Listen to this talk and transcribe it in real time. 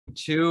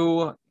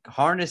to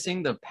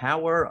harnessing the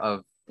power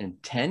of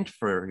intent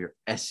for your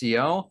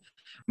SEO.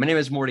 My name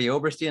is Mordy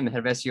Oberstein. I'm the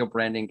head of SEO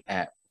branding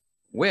at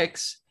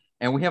Wix,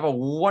 and we have a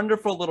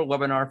wonderful little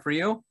webinar for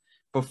you.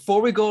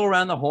 Before we go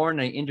around the horn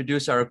and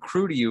introduce our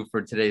crew to you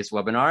for today's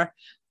webinar,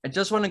 I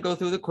just want to go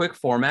through the quick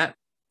format.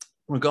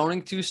 We're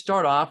going to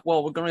start off,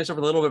 we're going to start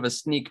with a little bit of a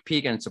sneak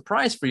peek and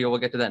surprise for you. We'll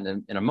get to that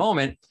in a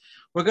moment.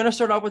 We're going to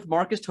start off with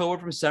Marcus Tober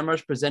from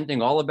Semrush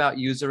presenting all about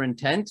user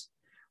intent.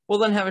 We'll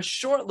then have a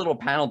short little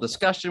panel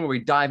discussion where we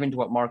dive into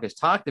what Marcus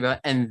talked about,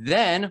 and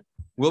then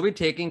we'll be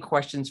taking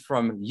questions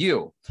from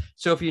you.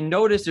 So if you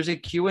notice, there's a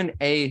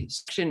Q&A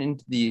section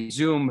into the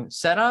Zoom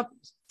setup.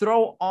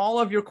 Throw all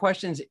of your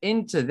questions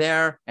into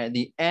there. At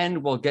the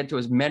end, we'll get to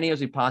as many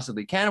as we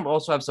possibly can. We'll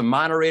also have some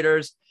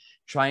moderators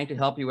trying to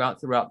help you out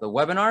throughout the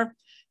webinar.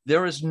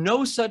 There is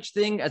no such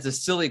thing as a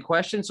silly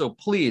question. So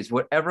please,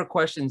 whatever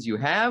questions you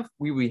have,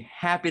 we'll be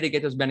happy to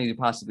get to as many as you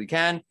possibly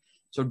can.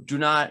 So do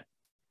not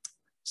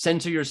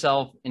censor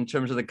yourself in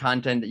terms of the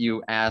content that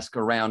you ask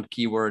around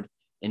keyword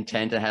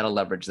intent and how to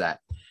leverage that.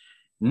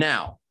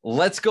 Now,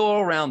 let's go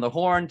around the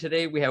horn.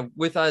 Today, we have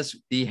with us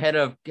the head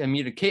of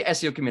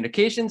SEO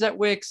communications at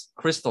Wix,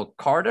 Crystal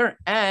Carter,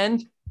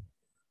 and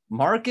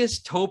Marcus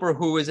Tober,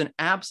 who is an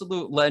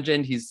absolute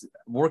legend. He's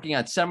working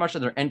at Semrush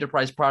on their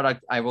enterprise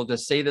product. I will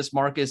just say this,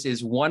 Marcus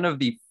is one of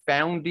the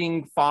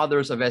founding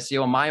fathers of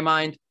SEO in my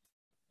mind,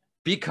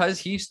 because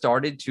he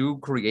started to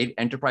create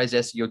enterprise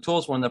SEO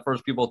tools, one of the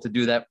first people to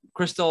do that.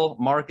 Crystal,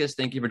 Marcus,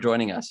 thank you for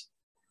joining us.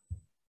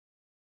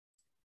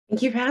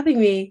 Thank you for having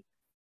me.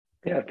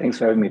 Yeah, thanks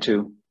for having me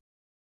too.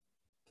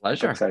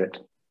 Pleasure. I'm excited.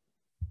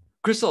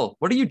 Crystal,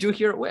 what do you do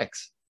here at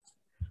Wix?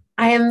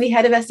 I am the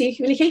head of SEO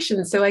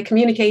communications, so I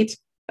communicate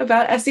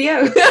about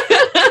SEO.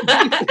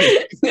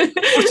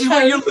 Which is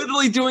what you're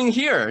literally doing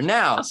here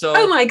now. So,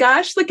 oh my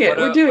gosh, look at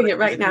we're doing it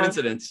right now.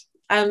 Coincidence.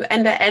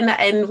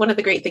 And one of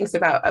the great things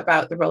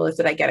about the role is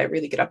that I get a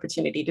really good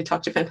opportunity to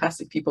talk to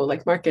fantastic people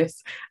like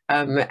Marcus,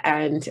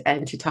 and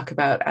to talk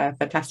about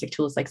fantastic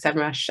tools like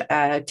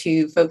Semrush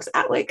to folks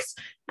at Wix,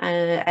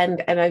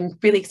 and I'm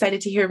really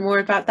excited to hear more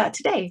about that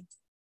today.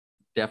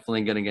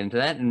 Definitely going to get into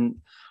that. And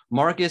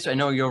Marcus, I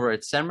know you're over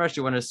at Semrush.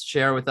 You want to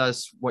share with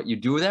us what you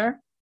do there?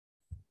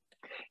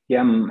 Yeah,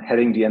 I'm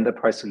heading the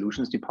enterprise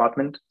solutions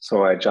department.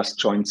 So I just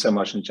joined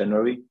Semrush in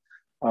January.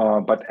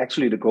 But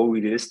actually the goal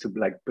really is to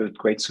build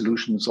great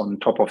solutions on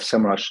top of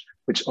Semrush,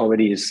 which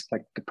already is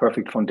like the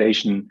perfect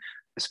foundation,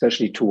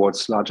 especially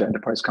towards larger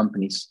enterprise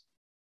companies.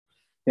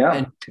 Yeah,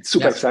 and it's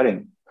super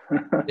exciting.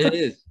 It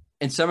is.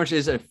 And Semrush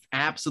is an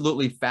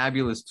absolutely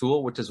fabulous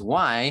tool, which is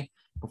why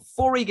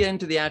before we get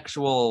into the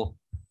actual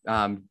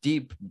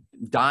deep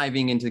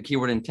diving into the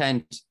keyword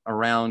intent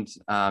around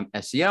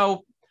SEO,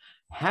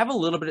 have a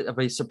little bit of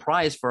a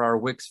surprise for our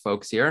Wix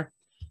folks here.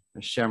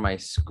 I'll share my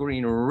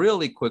screen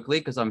really quickly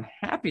because I'm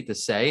happy to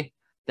say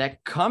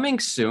that coming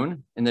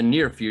soon in the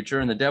near future,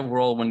 in the dev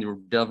world, when you're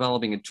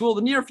developing a tool,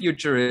 the near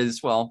future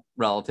is, well,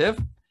 relative.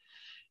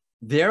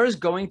 There is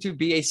going to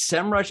be a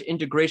Semrush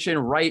integration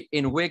right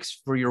in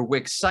Wix for your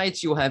Wix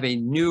sites. You'll have a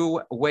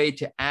new way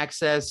to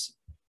access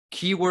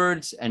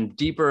keywords and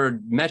deeper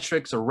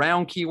metrics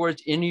around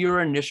keywords in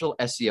your initial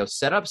SEO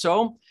setup.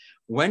 So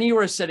when you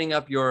are setting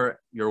up your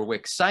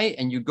Wix site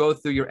and you go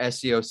through your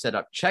SEO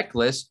setup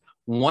checklist,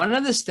 one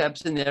of the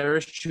steps in there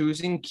is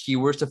choosing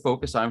keywords to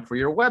focus on for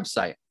your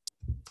website.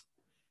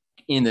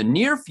 In the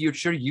near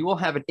future, you will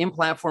have an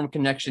in-platform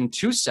connection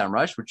to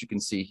Semrush, which you can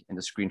see in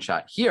the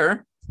screenshot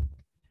here,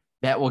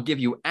 that will give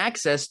you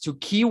access to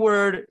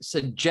keyword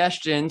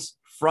suggestions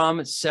from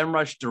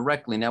Semrush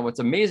directly. Now, what's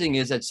amazing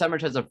is that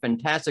Semrush has a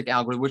fantastic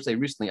algorithm, which they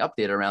recently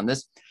updated around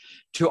this,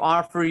 to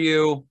offer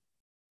you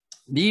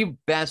the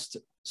best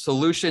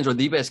solutions or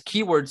the best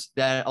keywords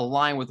that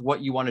align with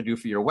what you want to do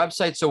for your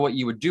website. So what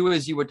you would do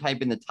is you would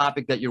type in the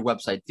topic that your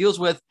website deals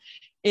with.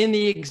 In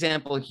the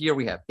example here,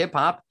 we have hip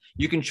hop.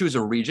 You can choose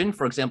a region.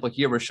 For example,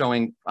 here we're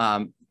showing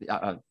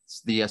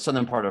the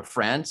southern part of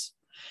France.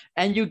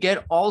 And you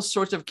get all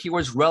sorts of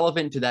keywords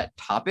relevant to that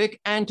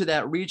topic and to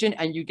that region.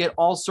 And you get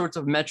all sorts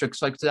of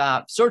metrics like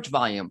search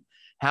volume.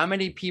 How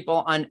many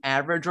people on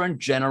average or in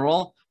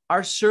general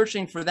are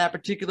searching for that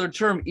particular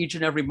term each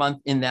and every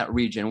month in that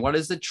region? What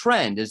is the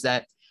trend?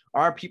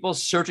 Are people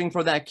searching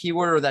for that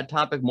keyword or that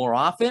topic more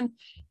often?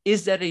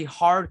 Is that a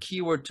hard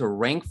keyword to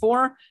rank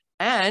for?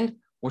 And,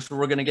 which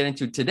we're going to get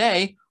into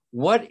today,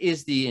 what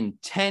is the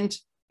intent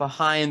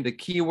behind the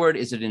keyword?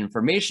 Is it an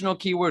informational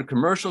keyword,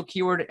 commercial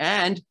keyword?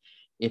 And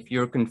if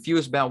you're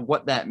confused about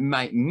what that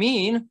might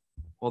mean,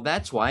 well,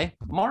 that's why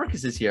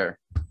Marcus is here.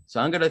 So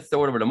I'm going to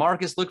throw it over to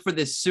Marcus. Look for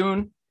this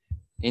soon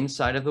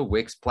inside of the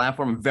Wix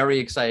platform. I'm very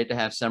excited to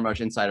have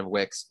Semrush inside of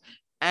Wix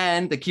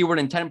and the keyword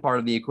intent part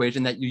of the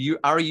equation that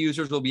our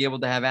users will be able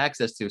to have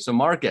access to. So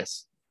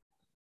Marcus,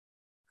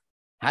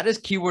 how does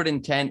keyword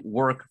intent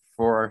work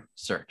for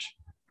search?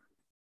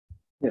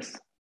 Yes.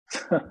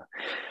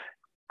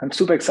 I'm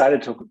super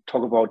excited to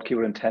talk about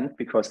keyword intent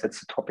because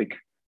that's a topic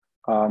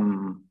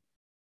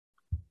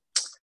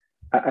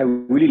I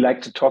really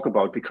like to talk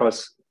about,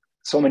 because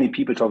so many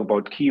people talk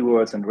about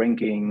keywords and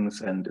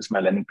rankings and is my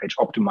landing page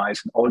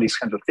optimized and all these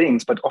kinds of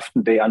things, but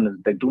often they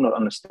do not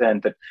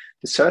understand that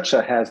the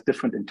searcher has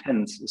different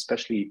intents,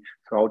 especially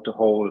throughout the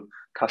whole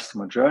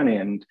customer journey.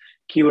 And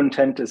keyword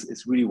intent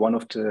is really one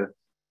of the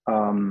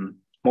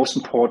most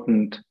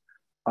important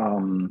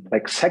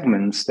like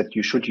segments that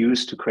you should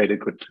use to create a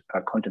good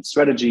content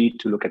strategy,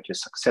 to look at your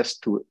success,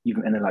 to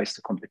even analyze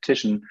the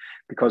competition,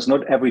 because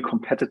not every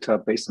competitor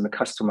based on the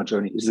customer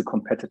journey is a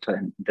competitor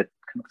in that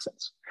kind of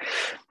sense.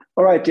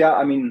 All right, yeah,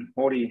 I mean,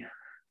 Mordy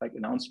like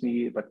announced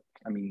me, but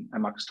I mean,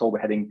 I'm Marcus Tober,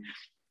 heading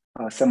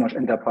Semrush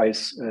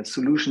Enterprise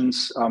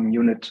Solutions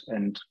unit,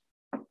 and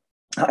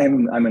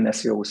I'm an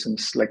SEO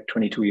since like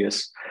 22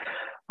 years.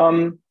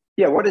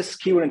 Yeah, what is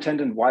keyword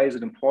intent and why is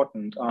it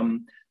important?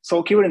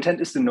 So keyword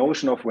intent is the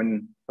notion of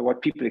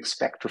what people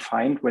expect to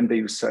find when they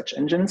use search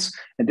engines.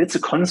 And it's a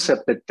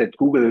concept that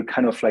Google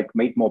kind of like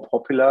made more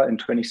popular in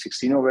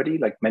 2016 already,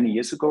 like many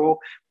years ago,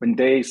 when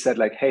they said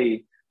like,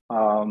 hey,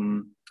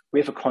 we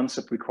have a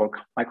concept we call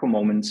micro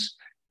moments.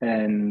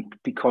 And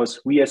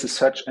because we as a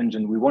search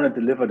engine, we want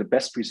to deliver the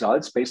best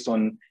results based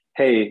on,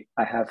 hey,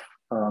 I have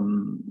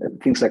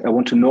things like I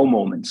want to know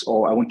moments,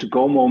 or I want to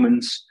go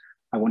moments,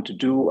 I want to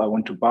do, I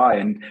want to buy.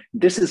 And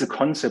this is a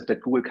concept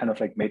that Google kind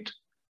of like made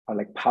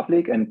like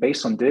public. And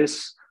based on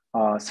this,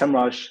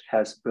 Semrush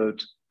has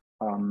built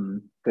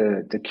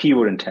the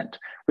keyword intent,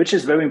 which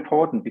is very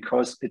important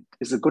because it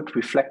is a good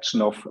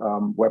reflection of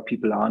where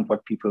people are and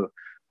what people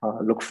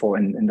look for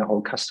in the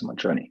whole customer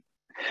journey.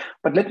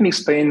 But let me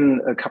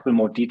explain a couple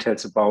more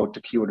details about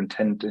the keyword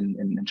intent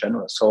in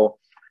general. So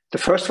the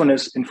first one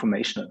is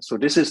informational. So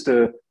this is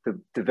the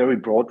very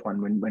broad one.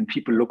 When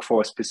people look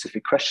for a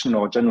specific question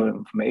or general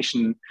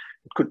information,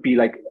 it could be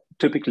like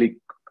typically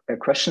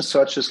question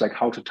searches like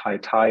how to tie a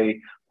tie,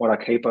 what are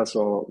capers,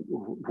 or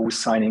who's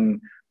singing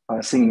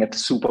at the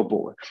Super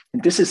Bowl.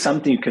 And this is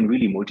something you can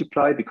really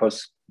multiply,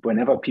 because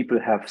whenever people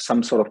have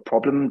some sort of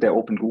problem, they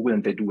open Google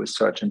and they do a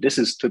search. And this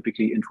is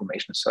typically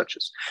informational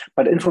searches.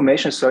 But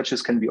informational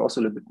searches can be also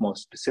a little bit more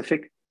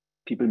specific.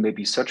 People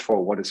maybe search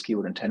for what is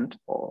keyword intent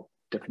or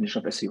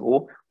definition of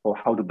SEO or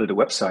how to build a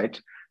website.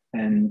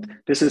 And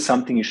this is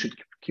something you should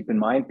keep in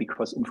mind,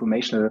 because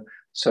informational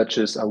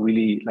searches are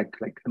really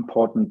like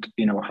important,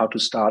 how to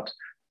start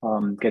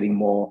getting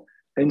more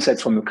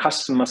insights from your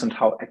customers and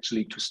how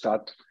actually to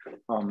start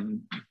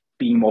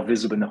being more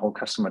visible in the whole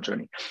customer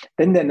journey.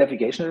 Then there are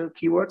navigational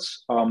keywords.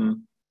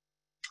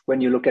 When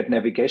you look at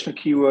navigational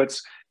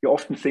keywords, you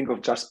often think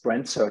of just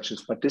brand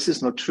searches, but this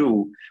is not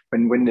true.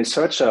 When the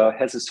searcher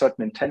has a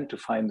certain intent to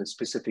find a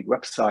specific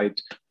website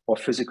or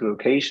physical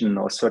location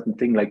or certain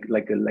thing like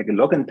a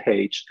login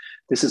page,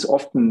 this is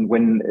often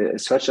when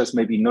searchers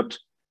maybe not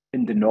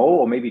in the know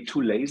or maybe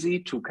too lazy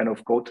to kind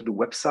of go to the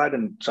website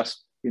and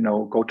just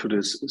go to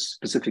this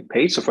specific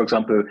page. So for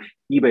example,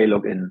 eBay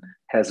login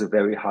has a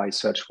very high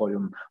search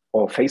volume,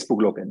 or Facebook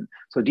login.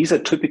 So these are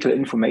typical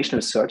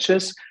informational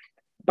searches,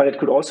 but it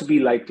could also be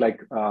like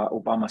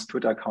Obama's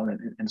Twitter account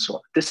and so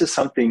on. This is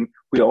something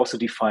we also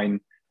define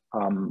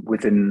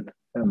within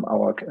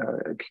our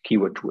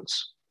keyword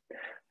tools.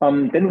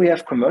 Then we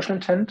have commercial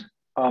intent.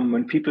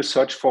 When people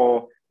search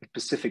for a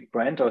specific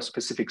brand or a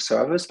specific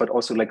service, but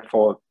also like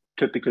for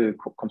typical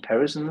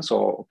comparisons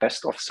or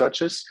best of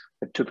searches,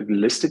 typical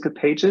listicle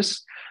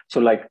pages. So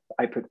like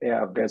iPad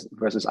Air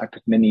versus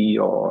iPad Mini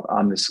or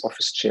armless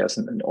office chairs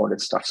and all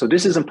that stuff. So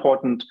this is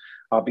important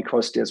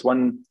because there's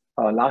one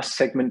last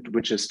segment,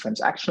 which is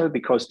transactional,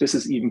 because this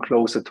is even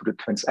closer to the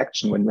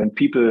transaction when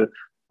people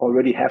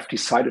already have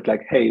decided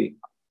like, hey,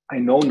 I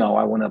know now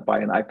I want to buy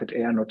an iPad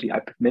Air, not the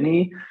iPad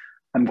Mini.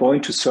 I'm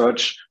going to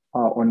search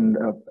on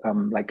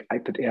like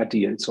iPad Air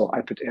deals or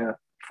iPad Air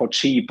for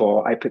cheap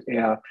or iPad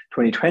Air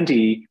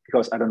 2020,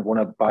 because I don't want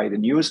to buy the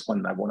newest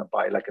one. I want to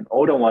buy like an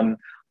older one,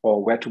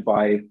 or where to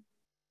buy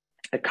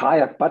a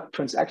kayak. But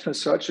transactional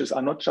searches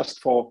are not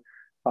just for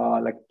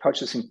like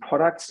purchasing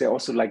products. They're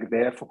also like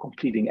there for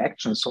completing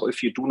actions. So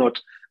if you do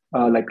not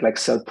like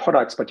sell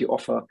products, but you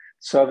offer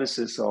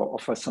services or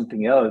offer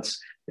something else,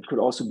 it could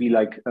also be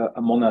like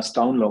Among Us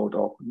download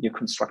or near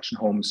construction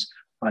homes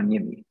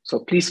near me. So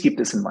please keep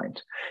this in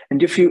mind.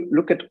 And if you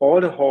look at all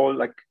the whole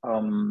like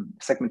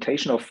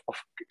segmentation of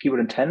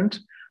keyword intent,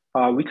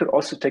 we could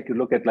also take a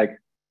look at like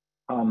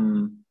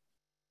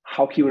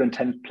how keyword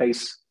intent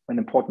plays an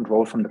important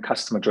role from the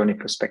customer journey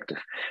perspective.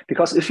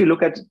 Because if you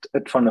look at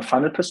it from a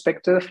funnel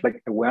perspective,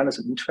 like awareness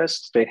and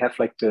interest, they have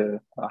like the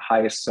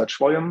highest search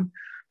volume.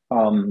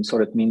 So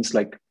that means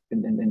like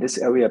in this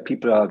area,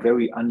 people are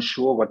very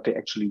unsure what they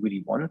actually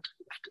really want.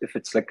 If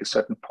it's like a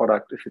certain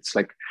product, if it's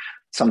like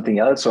something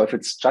else, or if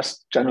it's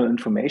just general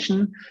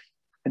information.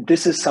 And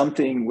this is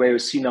something where you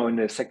see now in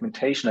the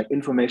segmentation, like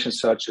information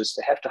searches,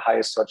 they have the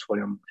highest search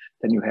volume.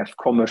 Then you have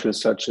commercial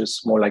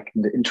searches, more like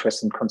in the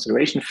interest and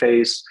consideration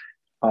phase.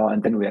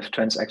 And then we have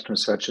transactional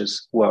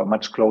searches who are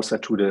much closer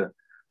to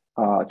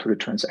the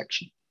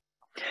transaction.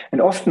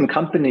 And often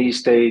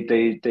companies,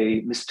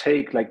 they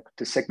mistake like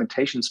the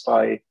segmentations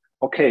by,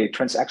 okay,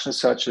 transactional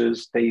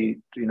searches, they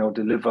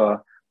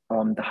deliver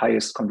the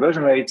highest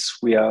conversion rates.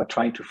 We are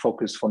trying to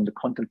focus from the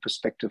content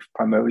perspective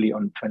primarily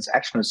on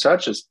transactional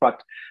searches,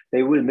 but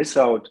they will miss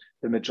out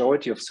the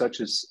majority of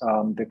searches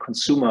the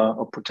consumer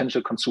or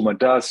potential consumer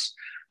does,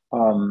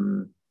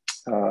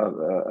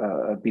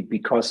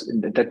 because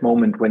in that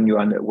moment when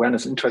you're in the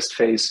awareness interest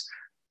phase,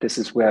 this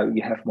is where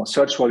you have more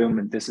search volume,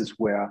 and this is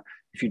where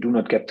if you do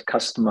not get the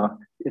customer,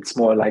 it's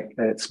more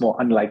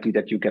unlikely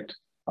that you get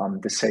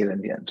the sale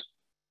in the end.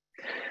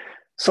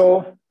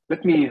 So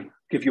let me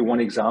give you one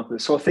example.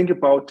 So think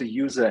about the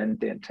user and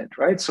the intent,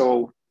 right?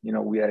 So,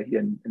 we are here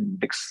in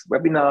Wix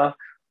webinar.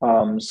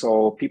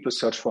 So people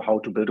search for how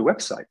to build a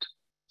website.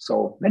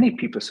 So many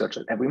people search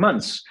it every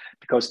month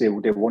because they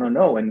want to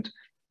know. And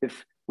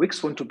if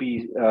Wix want to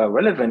be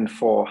relevant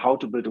for how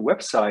to build a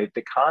website,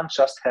 they can't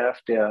just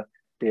have their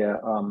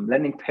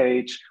landing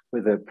page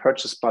with a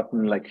purchase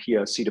button, like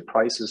here, see the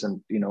prices,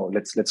 and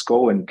let's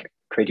go and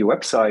create your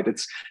website.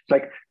 It's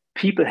like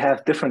people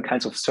have different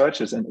kinds of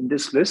searches, and in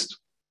this list,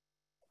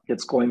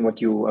 it's going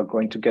what you are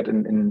going to get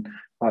in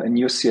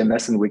your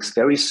CMS and Wix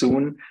very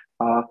soon.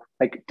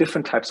 Like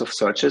different types of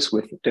searches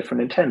with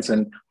different intents,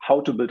 and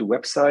how to build a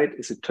website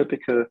is a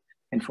typical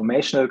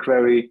informational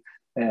query.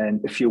 And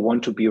if you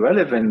want to be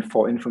relevant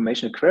for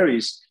informational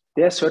queries,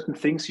 there are certain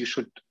things you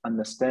should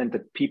understand,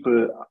 that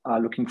people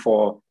are looking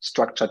for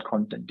structured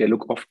content. They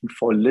look often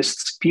for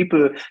lists.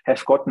 People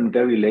have gotten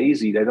very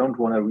lazy. They don't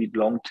want to read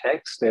long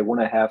text. They want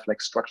to have like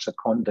structured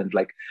content,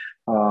 like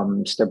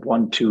step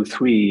 1, 2,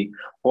 3,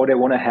 or they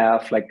want to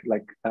have like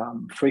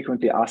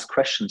frequently asked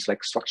questions,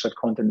 like structured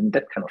content in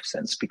that kind of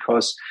sense,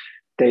 because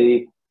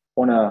they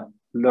want to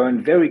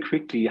learn very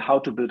quickly how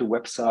to build a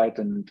website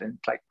and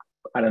like,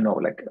 I don't know,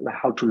 like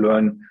how to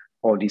learn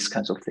all these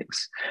kinds of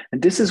things.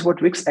 And this is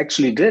what Wix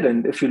actually did.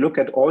 And if you look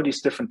at all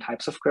these different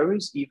types of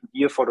queries, even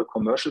here for the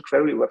commercial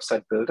query,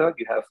 website builder,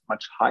 you have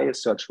much higher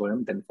search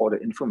volume than for the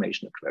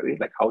informational query,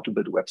 like how to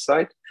build a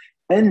website.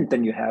 And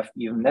then you have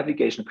even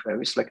navigation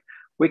queries like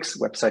Wix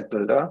website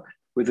builder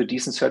with a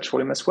decent search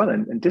volume as well.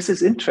 And this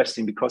is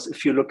interesting because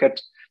if you look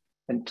at,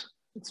 and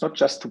it's not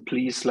just to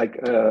please like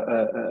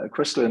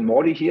Crystal and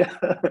Mordy here,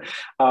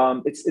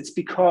 it's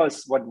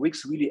because what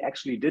Wix really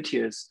actually did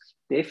here is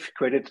they've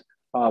created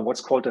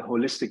what's called a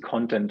holistic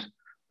content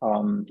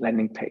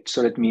landing page.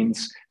 So that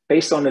means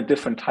based on the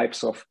different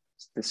types of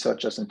the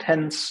searchers'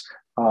 intents,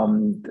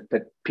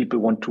 that people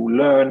want to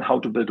learn how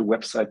to build a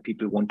website,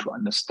 people want to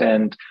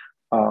understand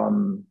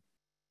how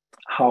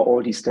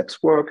all these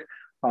steps work.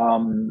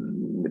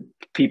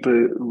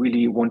 People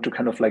really want to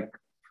kind of like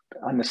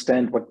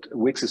understand what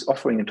Wix is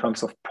offering in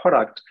terms of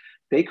product.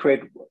 They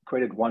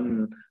created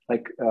one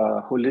like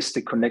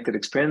holistic connected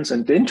experience.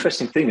 And the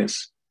interesting thing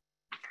is,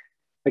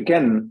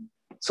 again,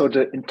 so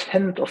the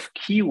intent of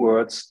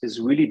keywords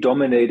is really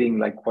dominating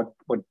like what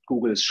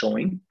Google is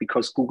showing,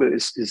 because Google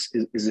is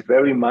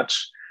very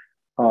much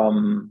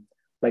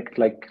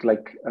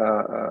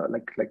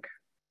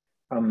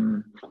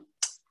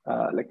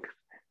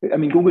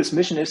Google's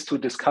mission is to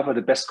discover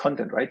the best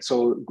content, right?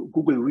 So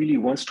Google really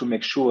wants to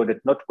make sure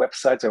that not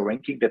websites are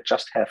ranking that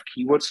just have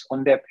keywords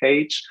on their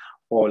page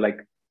or like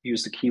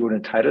use the keyword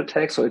and title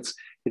tag. So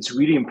it's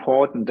really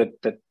important that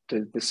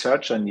the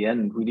searcher in the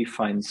end really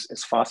finds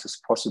as fast as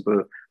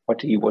possible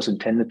what he was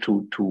intended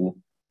to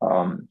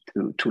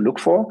look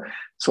for.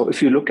 So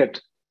if you look at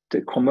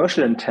the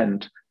commercial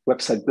intent,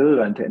 website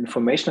builder, and the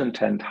informational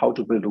intent, how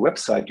to build a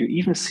website, you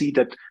even see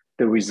that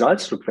the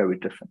results look very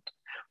different.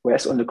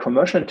 Whereas on the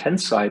commercial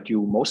intent side,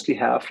 you mostly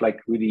have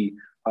like really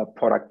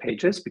product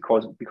pages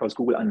because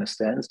Google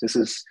understands this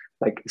is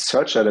like a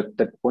searcher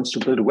that wants to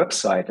build a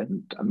website.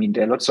 And I mean,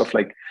 there are lots of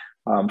like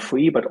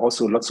free, but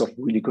also lots of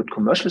really good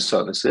commercial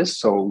services.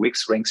 So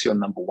Wix ranks you on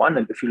number 1.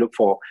 And if you look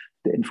for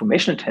the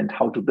information intent,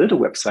 how to build a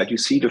website, you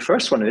see the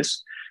first one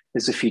is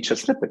a featured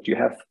snippet. You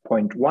have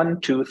point 1,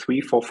 2,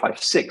 3, 4, 5,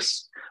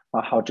 6,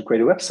 how to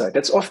create a website.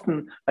 That's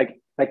often like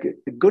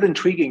a good,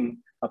 intriguing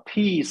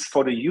piece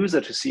for the user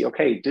to see,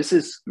 okay, this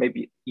is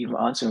maybe even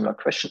answering my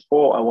question,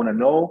 or I want to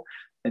know,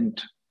 and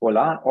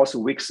voila. Also,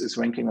 Wix is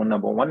ranking on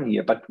number 1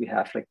 here, but we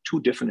have like 2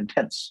 different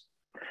intents.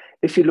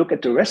 If you look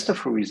at the rest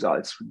of the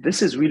results,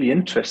 this is really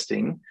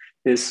interesting,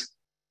 is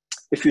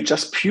if you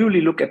just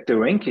purely look at the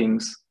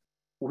rankings,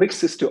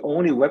 Wix is the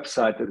only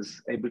website that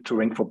is able to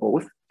rank for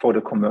both, for the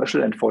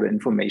commercial and for the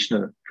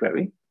informational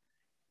query.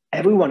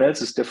 Everyone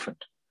else is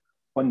different.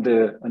 On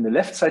the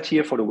left side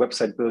here for the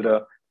website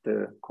builder,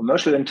 the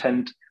commercial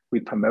intent, we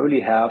primarily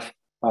have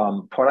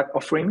product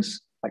offerings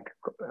like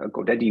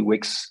GoDaddy,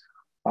 Wix,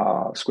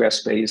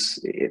 Squarespace,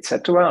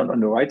 etc. And on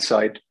the right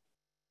side,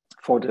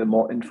 for the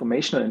more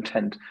informational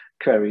intent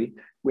query,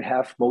 we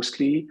have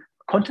mostly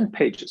content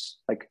pages,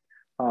 like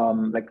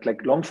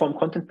long form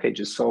content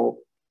pages. So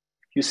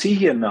you see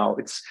here now,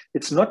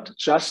 it's not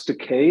just the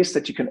case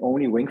that you can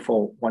only rank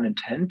for one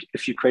intent.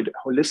 If you create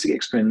a holistic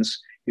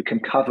experience, you can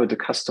cover the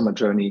customer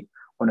journey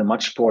on a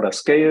much broader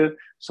scale.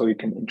 So you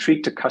can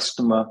intrigue the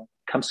customer,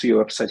 comes to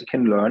your website, he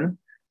can learn,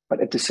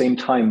 but at the same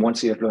time,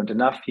 once he has learned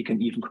enough, he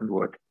can even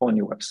convert on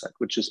your website,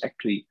 which is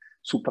actually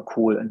super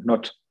cool and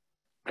not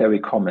very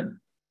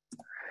common.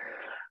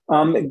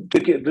 To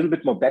give a little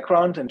bit more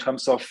background in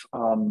terms of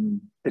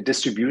the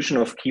distribution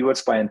of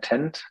keywords by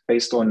intent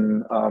based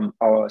on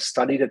our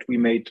study that we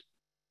made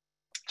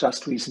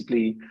just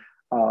recently,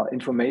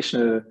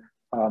 informational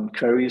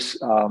queries,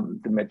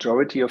 the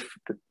majority of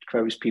the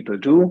queries people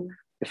do.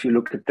 If you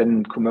look at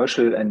then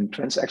commercial and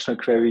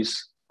transactional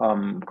queries,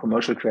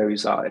 commercial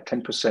queries are at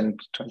 10%,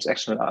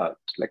 transactional are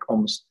like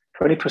almost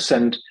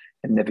 20%,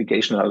 and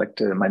navigational are like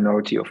the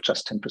minority of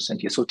just 10%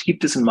 here. So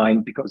keep this in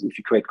mind, because if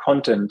you create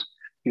content,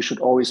 you should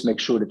always make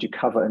sure that you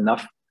cover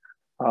enough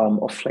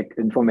of like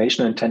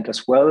informational intent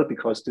as well,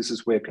 because this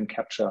is where you can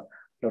capture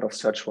a lot of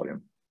search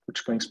volume,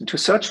 which brings me to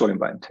search volume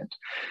by intent.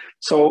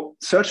 So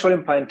search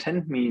volume by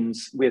intent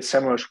means we at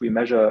Semrush, we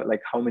measure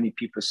like how many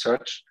people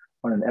search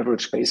on an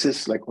average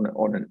basis, like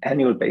on an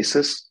annual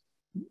basis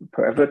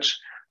per average,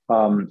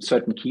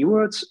 certain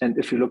keywords. And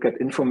if you look at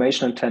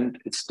information intent,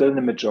 it's still in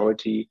the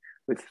majority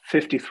with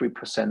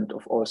 53%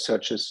 of all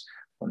searches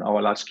on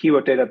our large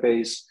keyword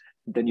database.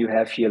 Then you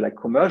have here like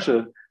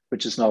commercial,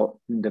 which is now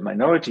in the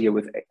minority here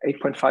with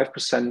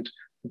 8.5%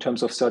 in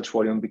terms of search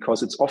volume,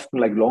 because it's often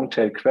like long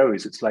tail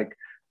queries. It's like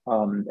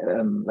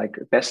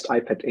best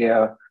iPad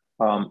Air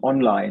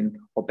online,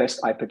 or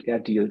best iPad Air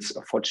deals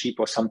for cheap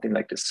or something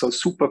like this. So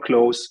super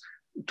close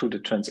to the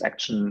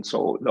transaction,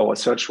 so lower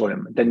search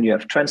volume. Then you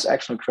have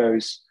transactional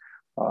queries,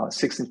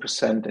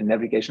 16%, and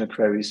navigational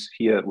queries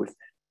here with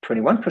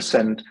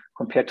 21%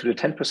 compared to the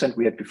 10%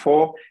 we had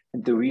before.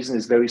 And the reason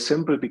is very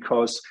simple,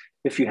 because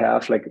if you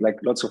have like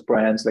lots of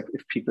brands, like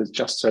if people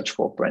just search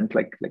for a brand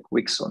like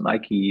Wix or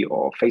Nike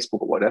or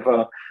Facebook or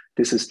whatever,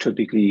 this is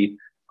typically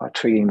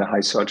triggering the high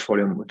search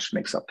volume, which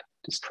makes up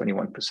this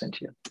 21%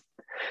 here.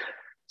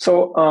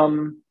 So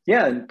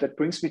yeah, and that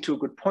brings me to a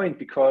good point,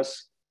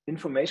 because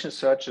information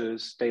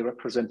searches, they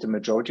represent the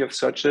majority of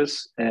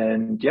searches.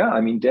 And yeah,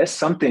 I mean, there's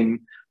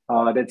something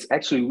that's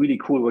actually really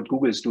cool what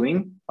Google is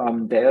doing.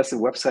 There's a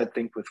website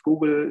Think with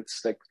Google.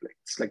 It's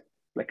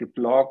like a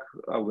blog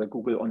where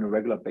Google on a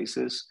regular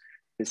basis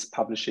is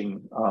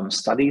publishing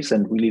studies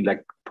and really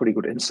like pretty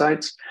good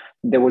insights.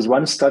 There was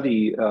one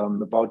study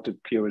about the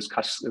curious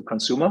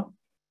consumer,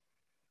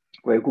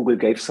 where Google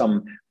gave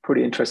some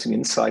pretty interesting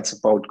insights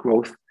about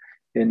growth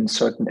in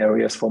certain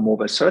areas for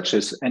mobile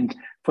searches. And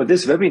for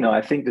this webinar,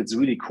 I think that's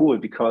really cool,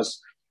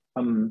 because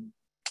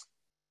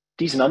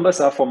these numbers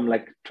are from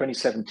like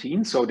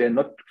 2017, so they're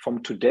not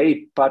from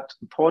today, but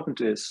important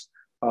is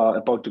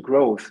about the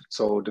growth.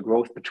 So the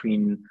growth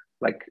between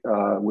like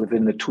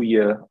within the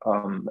 2-year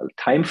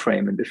time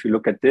frame. And if you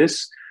look at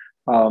this,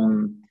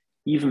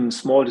 even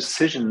small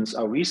decisions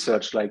are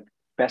researched, like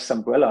best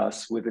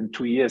umbrellas within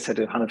 2 years had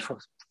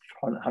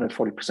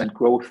 140%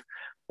 growth,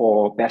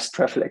 or best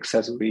travel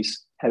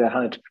accessories had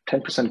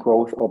 110%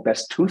 growth, or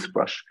best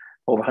toothbrush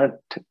over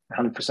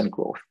 100%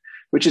 growth,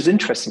 which is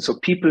interesting. So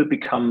people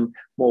become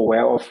more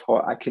aware of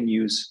how I can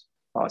use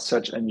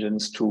search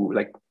engines to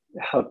like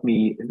help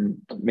me in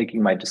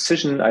making my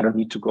decision. I don't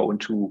need to go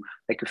into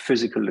like a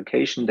physical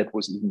location. That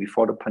was even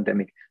before the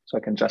pandemic. So I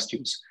can just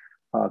use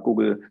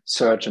Google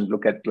search and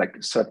look at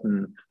like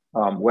certain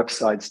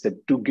websites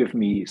that do give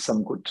me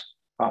some good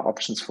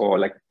options for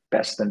like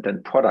best and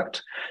then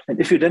product. And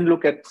if you then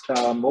look at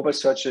mobile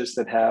searches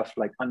that have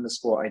like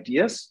underscore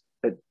ideas,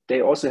 that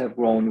they also have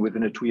grown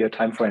within a 2-year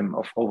time frame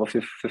of over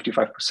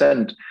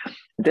 55%.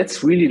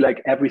 That's really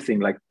like everything,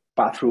 like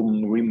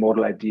bathroom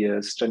remodel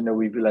ideas, gender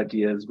reveal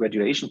ideas,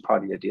 graduation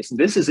party ideas. And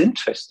this is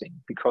interesting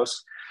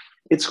because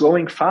it's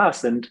growing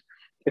fast. And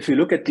if you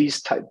look at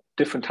these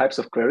different types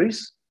of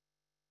queries,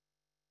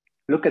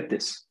 look at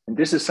this. And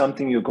this is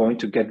something you're going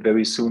to get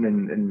very soon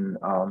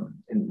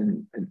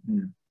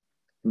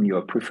in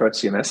your preferred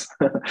CMS.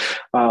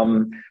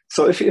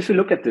 So if you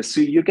look at this,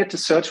 so you get the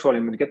search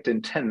volume and you get the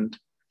intent.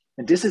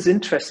 And this is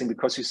interesting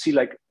because you see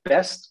like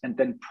best and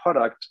then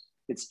product,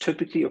 it's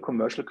typically a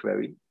commercial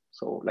query.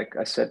 So like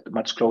I said,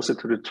 much closer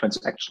to the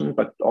transaction,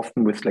 but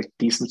often with like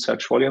decent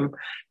search volume.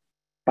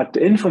 But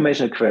the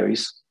informational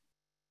queries,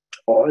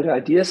 all the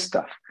idea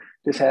stuff,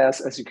 this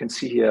has, as you can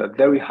see here,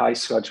 very high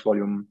search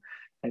volume.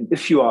 And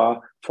if you are,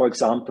 for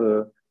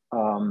example,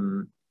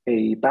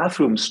 a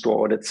bathroom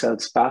store that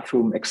sells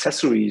bathroom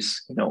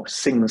accessories, you know,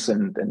 sinks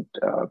and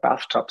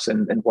bathtubs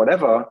and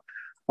whatever,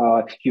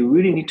 you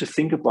really need to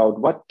think about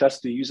what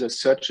does the user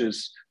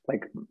searches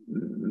like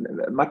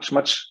much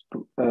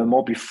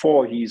more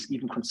before he's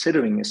even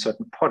considering a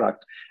certain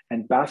product.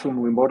 And bathroom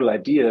remodel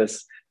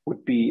ideas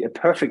would be a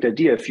perfect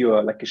idea if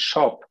you're like a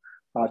shop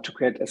to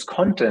create as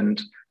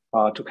content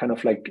to kind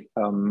of like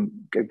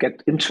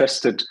get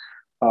interested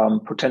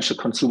potential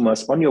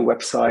consumers on your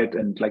website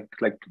and like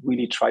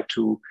really try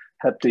to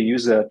help the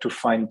user to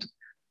find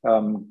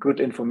good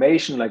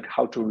information, like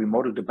how to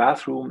remodel the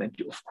bathroom. And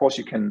of course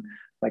you can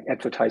like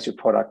advertise your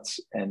products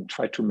and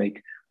try to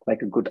make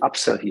like a good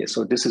upsell here.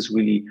 So this is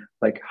really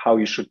like how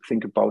you should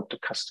think about the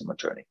customer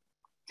journey.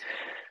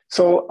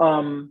 So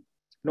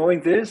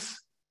knowing this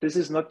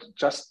is not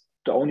just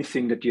the only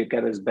thing that you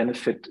get as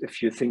benefit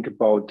if you think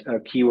about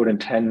keyword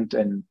intent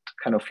and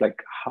kind of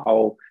like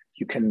how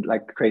you can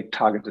like create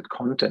targeted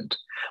content.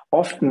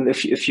 Often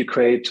if you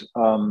create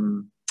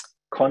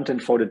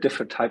content for the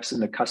different types in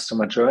the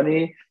customer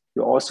journey.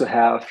 You also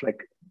have like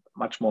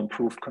much more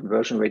improved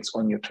conversion rates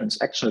on your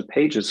transactional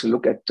pages. So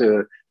look at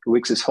the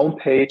Wix's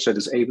homepage that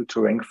is able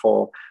to rank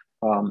for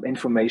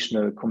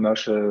informational,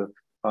 commercial,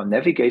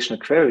 navigational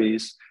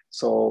queries.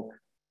 So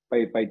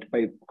by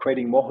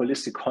creating more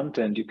holistic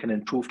content, you can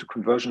improve the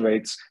conversion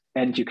rates,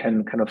 and you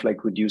can kind of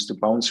like reduce the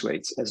bounce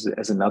rates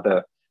as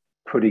another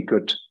pretty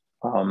good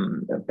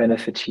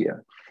benefit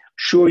here.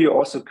 Sure, you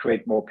also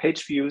create more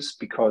page views,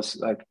 because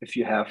like if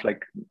you have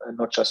like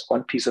not just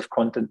one piece of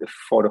content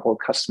for the whole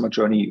customer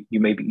journey, you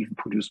maybe even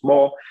produce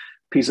more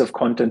piece of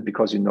content,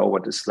 because you know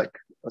what is like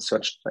a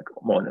search like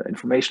more on the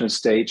informational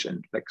stage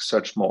and like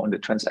search more on the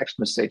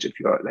transactional stage. If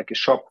you're like a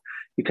shop,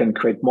 you can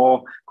create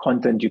more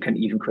content. You can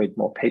even create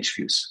more page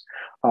views.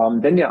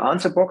 Then your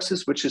answer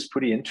boxes, which is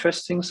pretty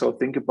interesting. So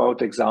think about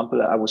the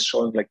example I was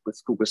showing, like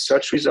with Google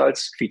search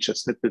results, featured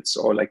snippets,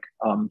 or like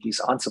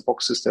these answer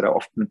boxes that are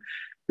often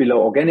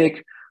below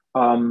organic.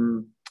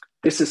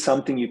 This is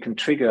something you can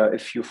trigger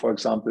if you, for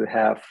example,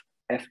 have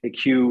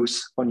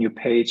FAQs on your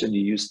page and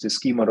you use the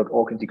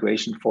schema.org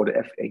integration for the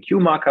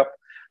FAQ markup.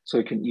 So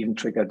you can even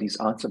trigger these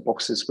answer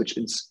boxes, which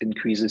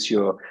increases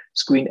your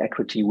screen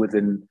equity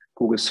within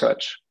Google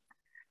search.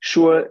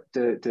 Sure,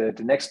 the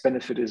next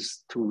benefit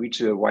is to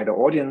reach a wider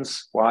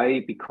audience.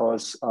 Why?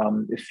 Because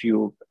if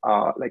you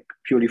are like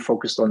purely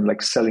focused on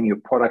like selling your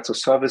products or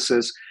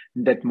services,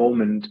 in that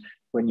moment,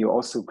 when you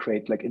also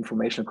create like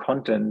informational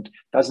content,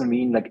 doesn't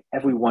mean like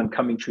everyone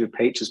coming to your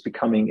page is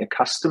becoming a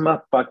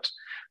customer, but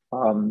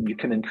you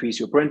can increase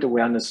your brand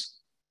awareness,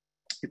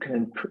 you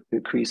can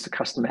increase the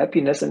customer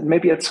happiness, and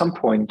maybe at some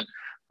point,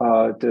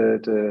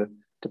 the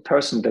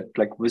person that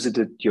like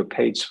visited your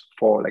page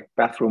for like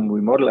bathroom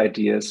remodel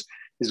ideas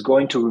is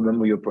going to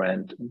remember your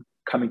brand,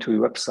 coming to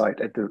your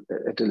website at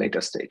the later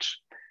stage.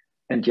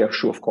 And yeah,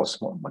 sure, of course,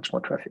 much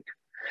more traffic.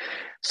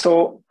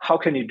 So how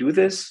can you do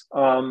this?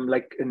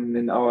 Like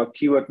in our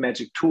keyword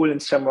magic tool in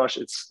Semrush,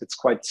 it's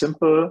quite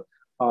simple.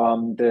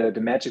 The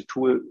magic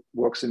tool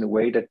works in a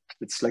way that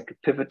it's like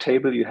a pivot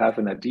table. You have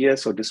an idea.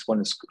 So this one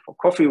is for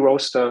coffee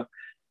roaster.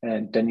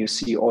 And then you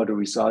see all the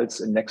results,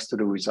 and next to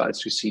the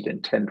results, you see the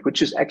intent,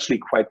 which is actually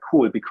quite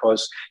cool,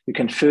 because you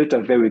can filter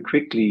very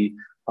quickly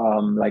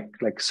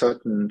like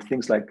certain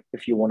things. Like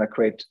if you want to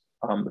create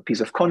a piece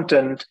of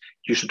content,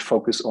 you should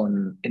focus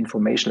on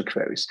informational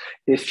queries.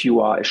 If you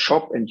are a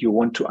shop and you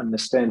want to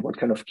understand what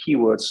kind of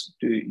keywords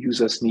do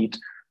users need,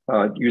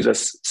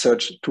 users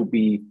search to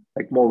be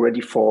like more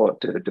ready for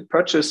the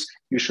purchase,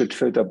 you should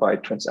filter by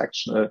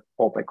transactional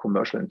or by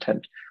commercial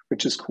intent,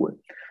 which is cool.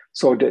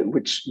 So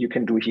which you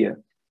can do here.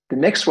 The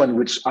next one,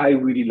 which I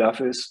really love,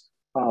 is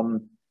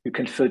you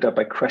can filter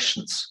by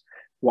questions.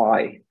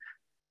 Why?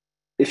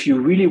 If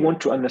you really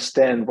want to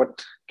understand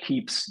what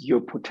keeps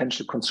your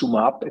potential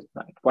consumer up at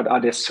night, what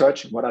are they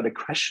searching, what are the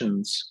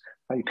questions,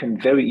 you can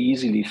very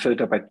easily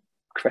filter by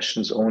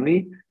questions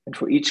only. And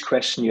for each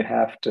question, you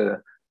have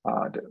the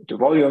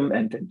volume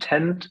and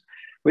intent,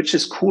 which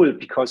is cool,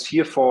 because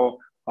here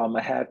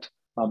I had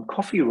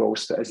coffee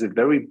roaster as a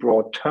very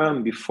broad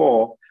term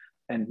before.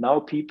 And now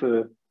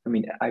people, I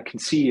mean, I can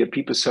see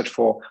people search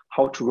for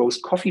how to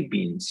roast coffee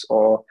beans,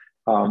 or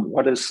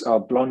what is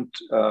blonde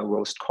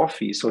roast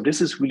coffee. So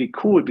this is really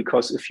cool,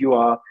 because if you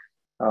are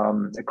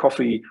a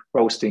coffee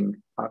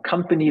roasting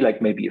company,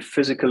 like maybe a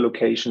physical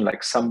location,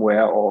 like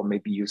somewhere, or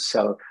maybe you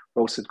sell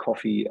roasted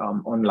coffee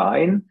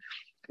online,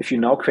 if you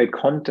now create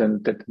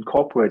content that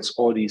incorporates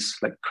all these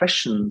like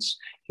questions,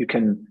 you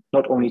can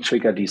not only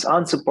trigger these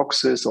answer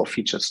boxes or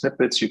featured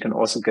snippets, you can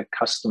also get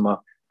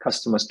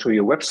customers to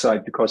your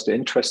website because they're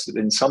interested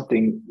in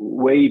something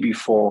way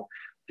before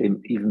they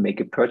even make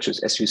a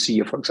purchase. As you see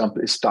here, for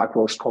example, is dark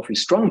roast coffee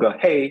stronger?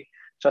 Hey,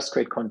 just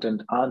create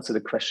content, answer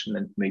the question,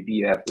 and maybe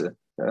you have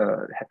a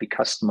happy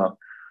customer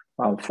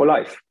for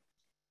life.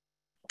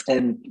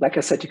 And like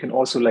I said, you can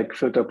also like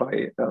filter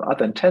by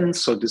other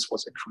intents. So this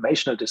was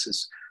informational, this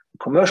is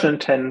commercial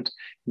intent.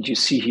 And you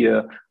see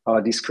here,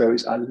 these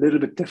queries are a little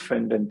bit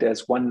different. And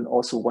there's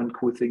also one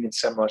cool thing in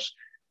Semrush.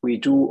 We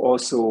do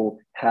also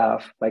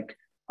have like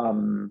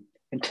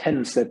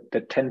intents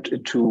that tend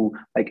into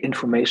like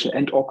information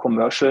and or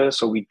commercial.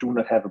 So we do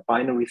not have a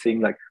binary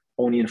thing like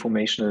only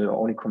informational or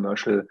only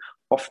commercial.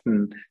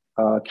 Often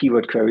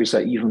keyword queries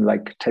are even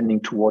like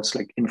tending towards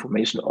like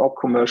information or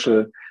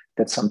commercial.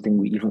 That's something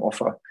we even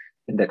offer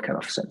in that kind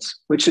of sense,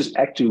 which is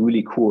actually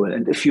really cool.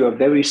 And if you are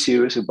very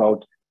serious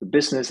about the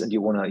business and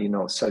you want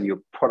to, sell your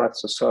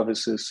products or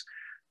services,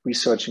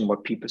 researching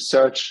what people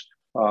search,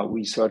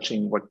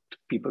 researching what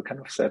people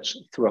kind of search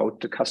throughout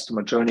the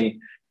customer journey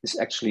is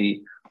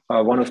actually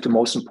one of the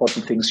most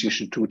important things you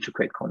should do to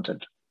create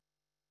content.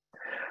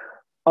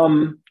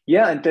 And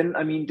then,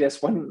 I mean,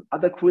 there's one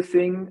other cool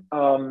thing.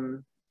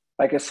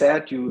 Like I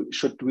said, you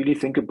should really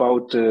think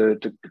about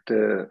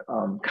the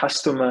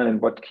customer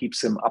and what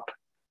keeps them up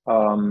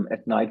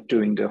at night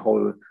during the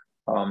whole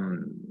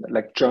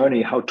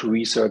journey, how to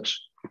research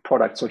the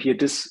product. So here,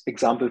 this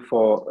example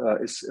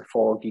is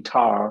for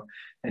guitar,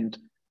 and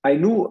I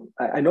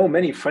know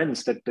many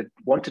friends that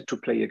wanted to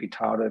play a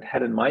guitar, that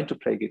had in mind to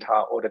play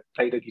guitar, or that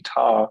played a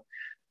guitar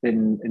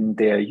in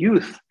their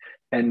youth,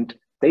 and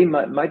they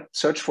might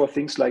search for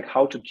things like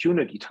how to tune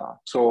a guitar.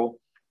 So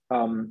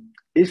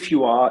if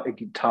you are a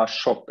guitar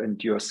shop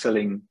and you're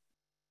selling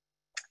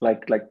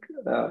like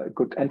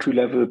good entry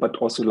level, but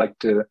also like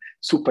the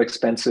super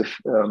expensive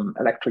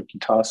electric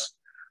guitars,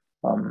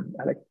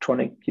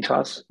 electronic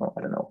guitars, oh,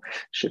 I don't know,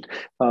 shit.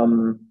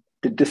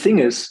 The thing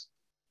is,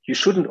 you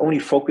shouldn't only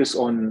focus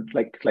on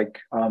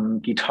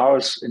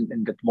guitars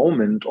in that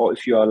moment, or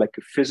if you are like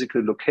a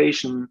physical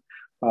location.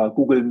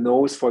 Google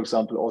knows, for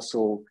example,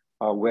 also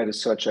where the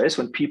searcher is.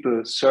 When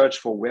people search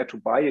for where to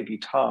buy a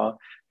guitar,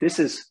 this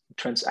is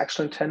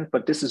transactional intent,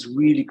 but this is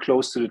really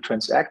close to the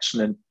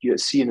transaction. And you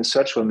see in a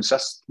search volume, it's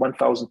just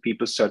 1,000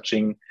 people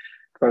searching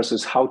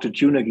versus how to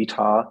tune a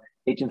guitar,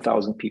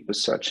 18,000 people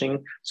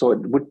searching. So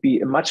it would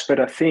be a much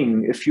better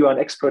thing if you are an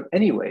expert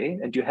anyway,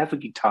 and you have a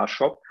guitar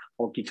shop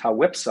or guitar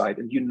website,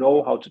 and you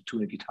know how to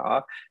tune a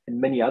guitar and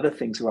many other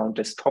things around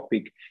this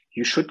topic.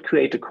 You should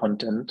create a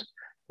content.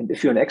 And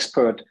if you're an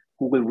expert,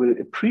 Google will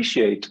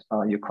appreciate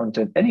your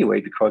content anyway,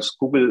 because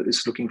Google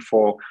is looking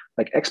for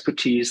like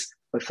expertise,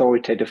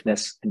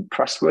 authoritativeness, and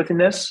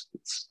trustworthiness.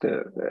 It's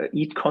the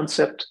EAT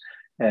concept.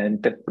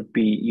 And that would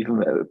be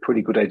even a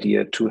pretty good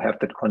idea to have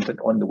that content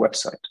on the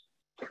website.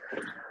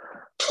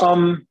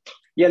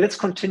 Yeah, let's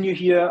continue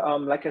here.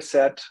 Like I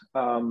said,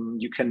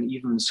 you can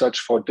even search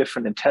for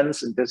different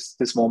intents. In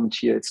this moment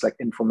here, it's like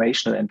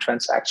informational and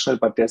transactional.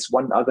 But there's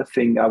one other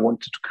thing I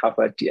wanted to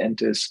cover at the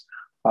end is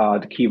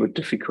the keyword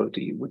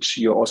difficulty, which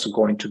you're also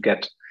going to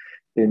get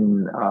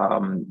in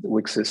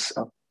Wix's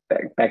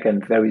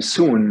backend very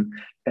soon.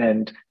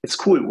 And it's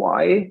cool.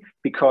 Why?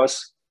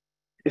 Because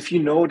if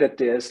you know that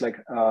there's like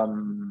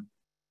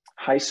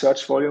high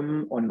search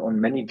volume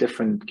on many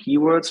different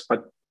keywords,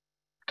 but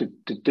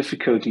the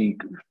difficulty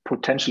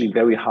potentially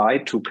very high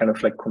to kind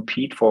of like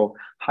compete for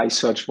high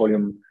search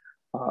volume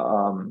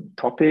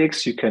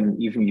topics, you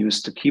can even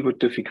use the keyword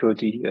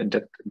difficulty in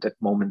that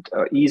moment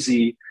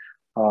easy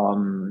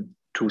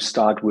to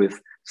start with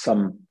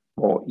some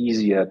more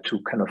easier to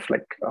kind of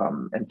like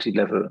entry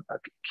level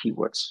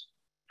keywords.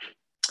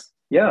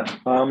 Yeah,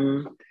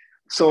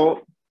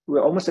 so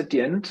we're almost at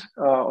the end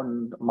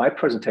on my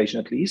presentation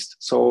at least.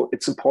 So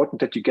it's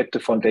important that you get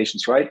the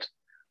foundations right.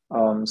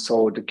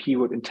 So the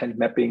keyword intent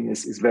mapping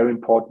is very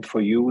important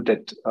for you,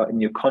 that in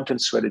your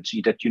content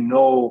strategy, that you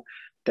know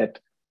that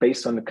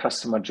based on the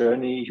customer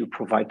journey, you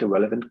provide the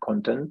relevant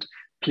content.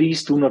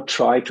 Please do not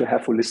try to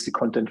have holistic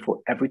content for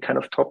every kind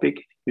of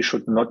topic. You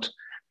should not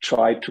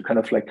try to kind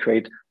of like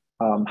create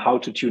how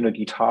to tune a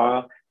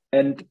guitar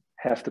and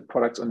have the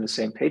products on the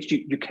same page.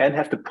 You can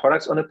have the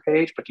products on a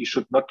page, but you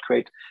should not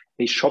create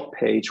a shop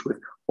page with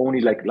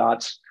only like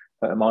large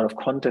amount of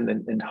content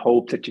and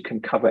hope that you can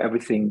cover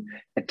everything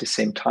at the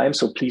same time.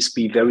 So please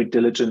be very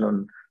diligent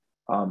on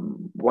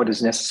what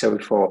is necessary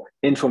for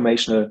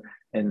informational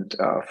and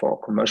for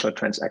commercial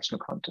transactional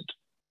content.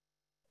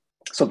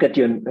 So get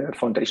your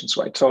foundations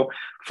right. So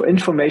for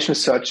information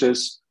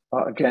searches,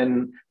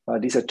 again,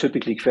 these are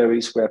typically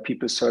queries where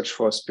people search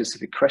for a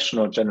specific question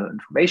or general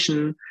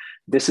information.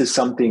 This is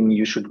something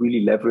you should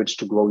really leverage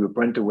to grow your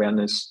brand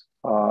awareness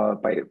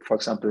by, for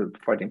example,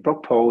 writing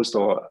blog posts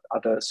or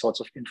other sorts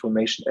of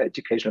information,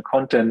 educational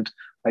content.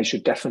 I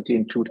should definitely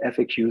include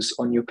FAQs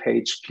on your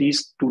page.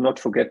 Please do not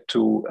forget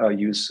to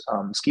use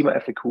schema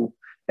FAQ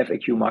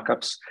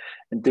markups.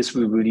 And this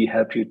will really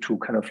help you to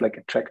kind of like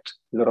attract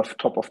a lot of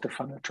top of the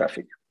funnel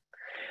traffic.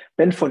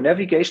 Then for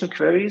navigational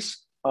queries,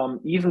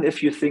 even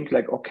if you think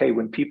like, okay,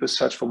 when people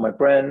search for my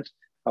brand,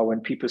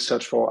 when people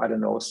search for, I don't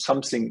know,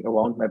 something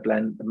around my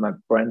brand,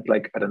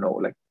 like, I don't know,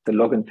 like the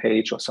login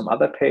page or some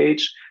other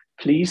page,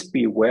 please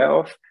be aware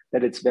of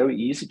that it's very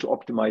easy to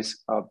optimize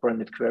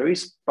branded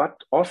queries, but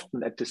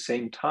often at the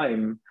same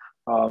time,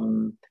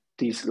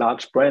 these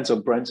large brands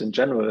or brands in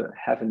general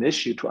have an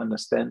issue to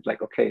understand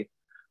like, okay,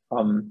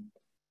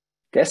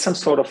 there's some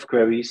sort of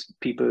queries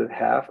people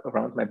have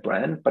around my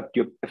brand, but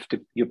if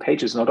your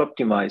page is not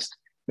optimized,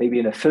 maybe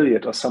an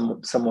affiliate or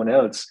someone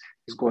else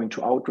is going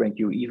to outrank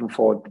you even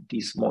for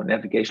these more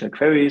navigational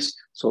queries.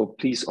 So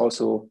please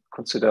also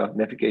consider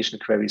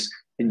navigational queries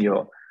in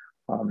your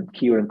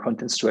keyword and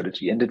content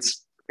strategy. And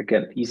it's,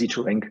 again, easy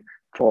to rank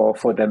for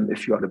them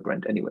if you are the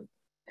brand anyway.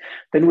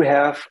 Then we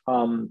have,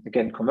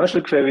 again,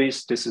 commercial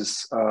queries. This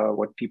is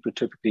what people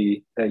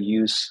typically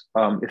use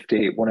if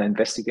they want to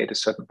investigate a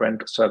certain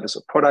brand, service,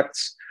 or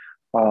products.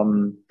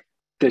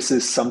 This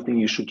is something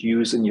you should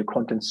use in your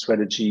content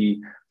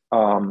strategy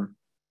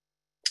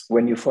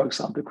when you, for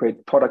example,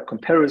 create product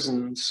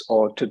comparisons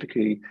or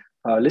typically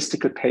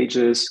listicle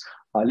pages.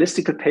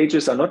 Listicle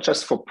pages are not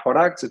just for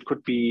products. It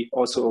could be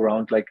also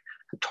around like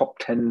the top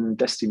 10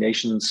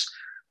 destinations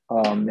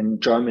in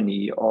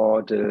Germany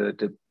or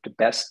the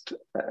best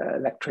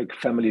electric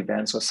family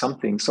vans or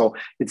something. So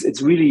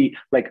it's really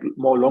like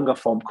more longer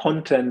form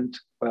content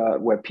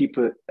where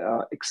people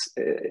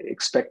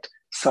expect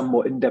some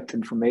more in-depth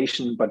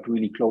information, but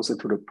really closer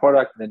to the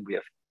product. And then we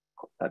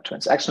have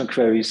transactional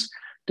queries.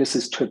 this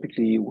is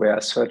typically where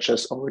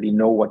searchers already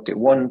know what they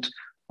want.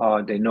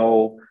 They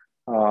know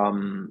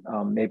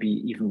maybe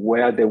even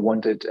where they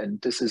want it. And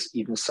this is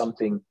even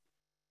something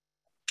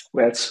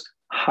where it's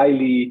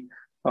highly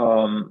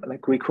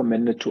like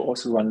recommended to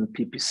also run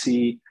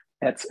PPC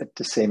ads at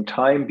the same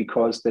time,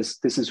 because this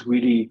is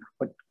really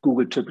what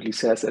Google typically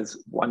says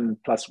as 1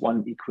 +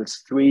 1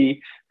 =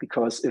 3.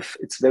 Because if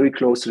it's very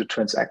close to the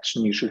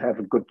transaction, you should have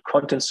a good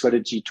content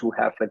strategy to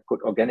have like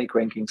good organic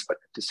rankings, but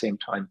at the same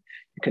time,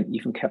 you can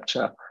even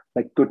capture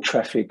like good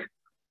traffic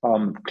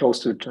close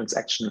to the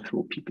transaction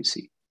through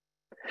PPC.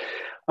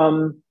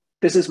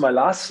 This is my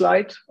last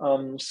slide.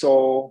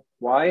 So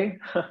why?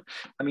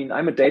 I mean,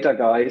 I'm a data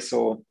guy,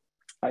 so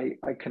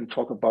I can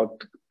talk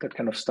about that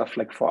kind of stuff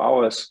like for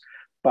hours.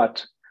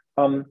 But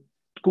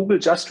Google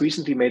just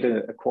recently made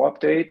a core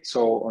update.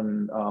 So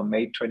on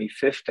May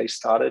 25th, they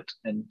started.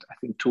 And I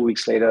think 2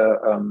 weeks later,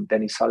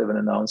 Danny Sullivan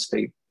announced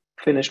they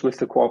finished with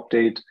the core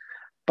update.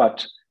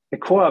 But a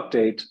core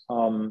update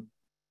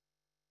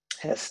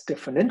has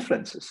different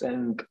influences.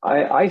 And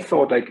I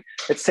thought, like,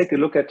 let's take a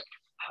look at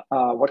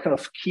what kind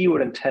of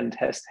keyword intent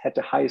has had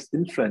the highest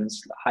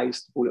influence, the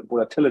highest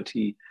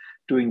volatility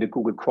during the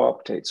Google core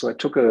update. So I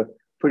took a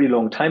pretty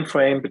long time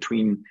frame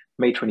between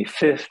May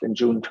 25th and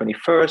June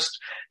 21st.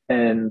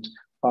 And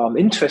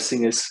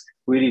interesting is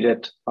really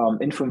that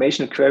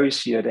informational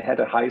queries here, they had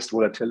the highest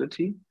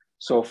volatility.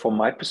 So from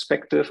my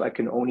perspective, I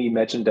can only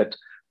imagine that,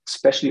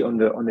 especially on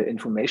the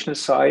informational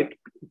side,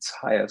 it's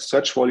higher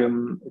search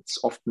volume. It's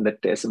often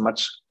that there's a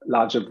much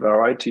larger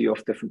variety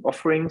of different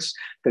offerings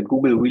that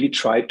Google really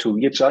tried to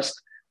readjust.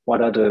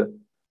 What are the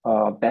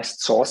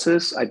best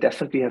sources? I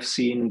definitely have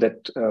seen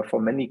that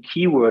for many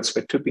keywords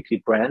where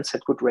typically brands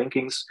had good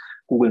rankings,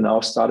 Google now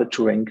started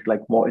to rank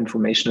like more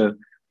informational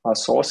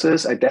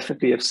sources. I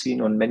definitely have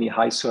seen on many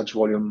high search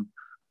volume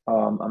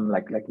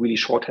like really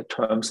short head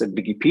terms that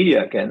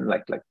Wikipedia again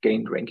like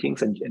gained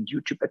rankings and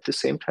YouTube at the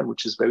same time,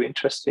 which is very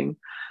interesting.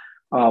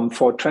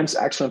 For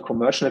transactional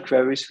commercial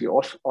queries, we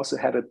also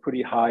had a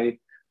pretty high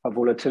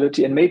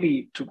volatility. And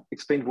maybe to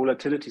explain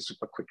volatility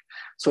super quick.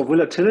 So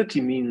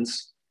volatility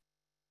means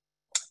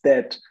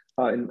that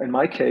in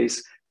my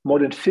case, more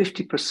than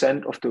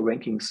 50% of the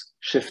rankings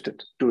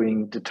shifted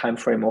during the time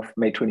frame of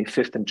May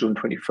 25th and June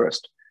 21st.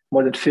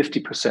 More than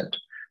 50%.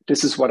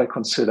 This is what I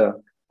consider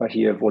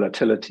here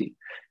volatility.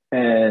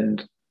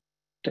 And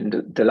then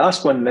the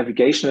last one,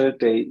 navigational,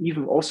 they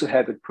even also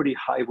had a pretty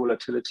high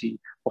volatility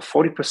of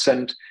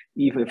 40%,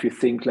 even if you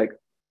think like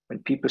when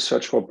people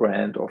search for a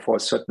brand or for a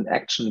certain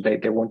action they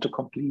want to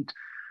complete,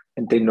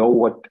 and they know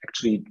what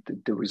actually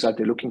the result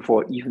they're looking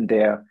for, even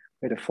there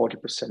at a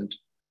 40%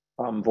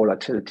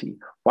 volatility.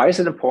 Why is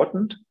it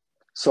important?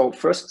 So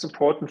first, it's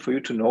important for you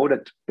to know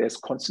that there's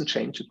constant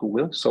change at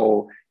Google.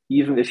 So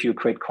even if you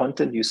create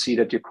content, you see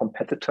that your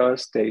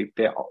competitors,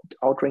 they're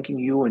outranking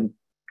you, and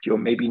you're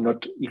maybe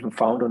not even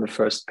found on the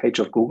first page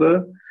of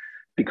Google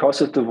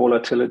because of the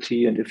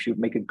volatility. And if you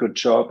make a good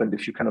job, and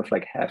if you kind of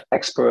like have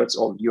experts,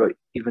 or you're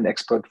even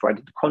expert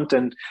writing the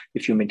content,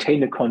 if you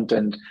maintain the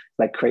content,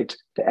 like create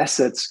the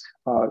assets,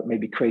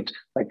 maybe create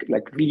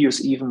like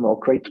videos even, or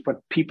create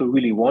what people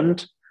really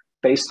want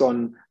based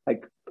on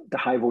like the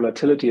high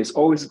volatility, is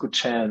always a good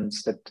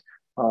chance that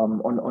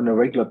on a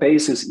regular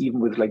basis, even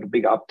with like a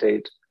big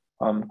update,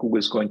 Google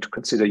is going to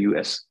consider you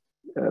as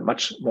a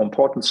much more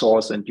important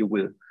source, and you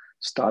will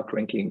start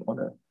ranking on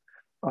a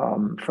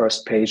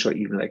first page, or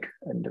even like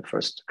in the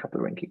first couple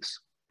of rankings.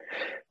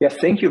 Yeah,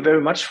 thank you very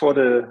much for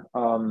the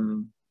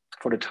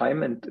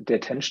time and the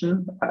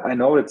attention. I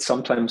know that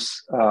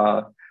sometimes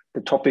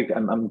the topic,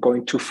 I'm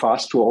going too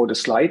fast through all the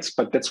slides,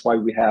 but that's why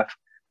we have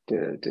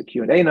the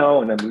Q&A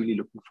now, and I'm really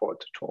looking forward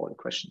to all the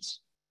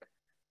questions.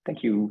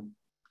 Thank you.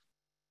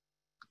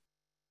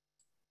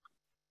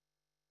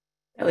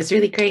 That was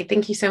really great.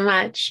 Thank you so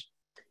much.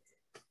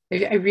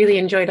 I really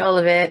enjoyed all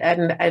of it,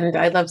 and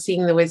I love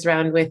seeing the whiz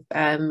round with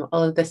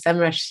all of the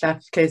Semrush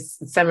stuff, because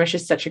Semrush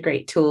is such a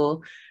great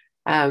tool.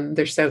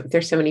 There's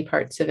so many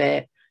parts of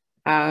it.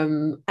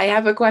 I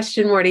have a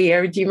question, Mordy,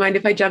 or do you mind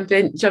if I jump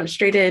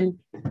straight in?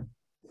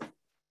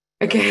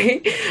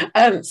 Okay.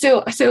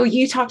 So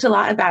you talked a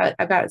lot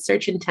about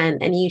search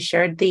intent, and you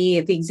shared the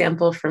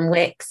example from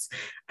Wix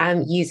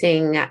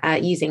using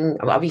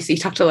obviously you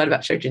talked a lot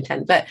about search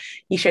intent, but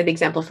you shared the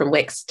example from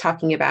Wix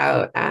talking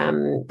about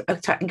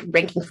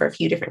ranking for a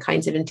few different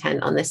kinds of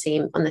intent on the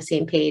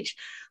same page.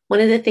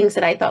 One of the things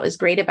that I thought was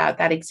great about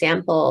that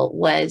example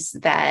was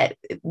the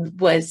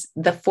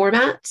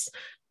formats,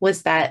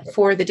 was that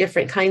for the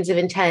different kinds of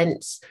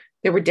intents,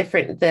 there were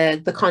different,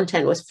 the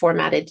content was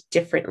formatted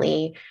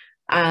differently.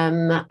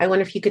 I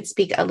wonder if you could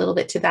speak a little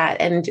bit to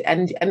that, and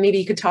maybe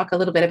you could talk a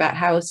little bit about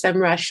how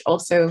Semrush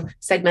also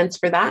segments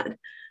for that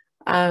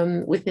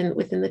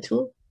within the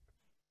tool.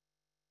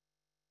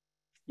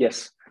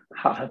 Yes,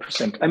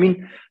 100%. I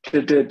mean,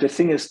 the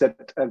thing is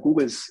that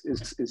Google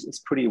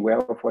is pretty aware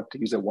of what the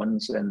user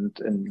wants, and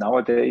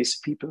nowadays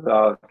people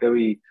are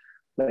very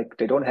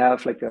they don't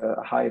have like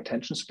a high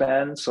attention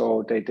span,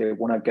 so they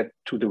want to get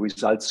to the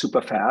results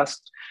super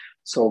fast.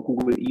 So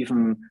Google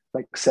even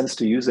like sends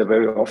the user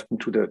very often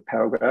to the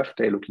paragraph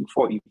they're looking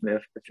for, even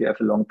if you have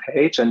a long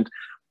page. And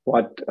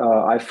what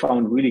I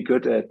found really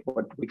good at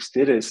what Wix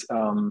did is,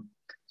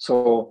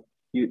 so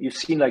you've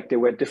seen like there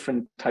were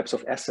different types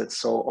of assets.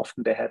 So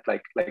often they had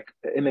like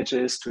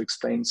images to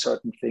explain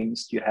certain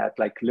things. You had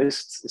like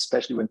lists,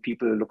 especially when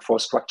people look for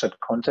structured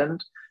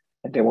content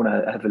and they want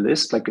to have a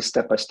list, like a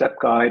step-by-step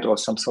guide or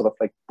some sort of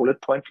like bullet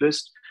point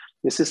list.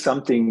 This is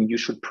something you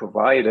should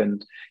provide,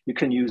 and you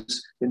can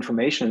use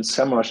information in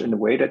Semrush in a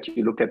way that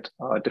you look at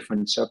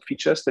different SERP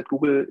features that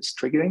Google is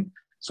triggering.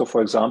 So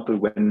for example,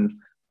 when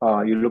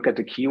you look at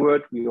the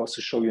keyword, we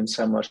also show you in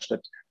Semrush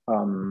that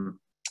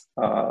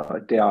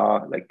there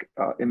are like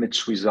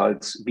image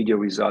results, video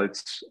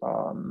results,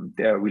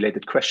 there are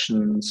related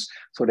questions.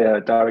 So there are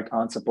direct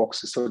answer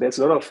boxes. So there's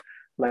a lot of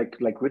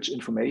like rich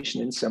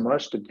information in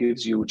Semrush that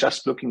gives you,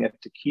 just looking at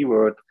the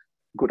keyword,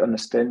 good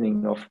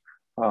understanding of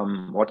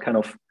what kind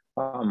of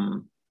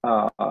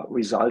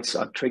results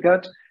are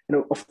triggered. You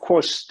know, of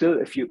course, still,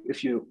 if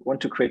you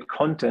want to create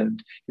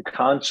content, you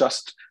can't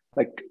just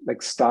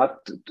like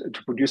start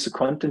to produce the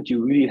content.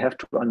 You really have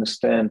to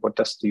understand what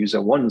does the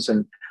user wants,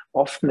 and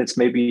often it's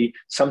maybe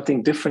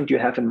something different you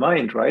have in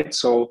mind, right?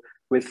 So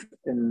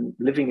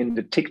living in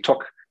the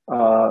TikTok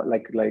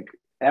like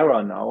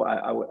era now,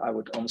 I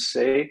would almost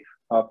say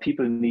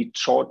people need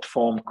short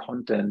form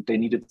content. They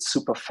need it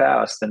super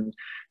fast, and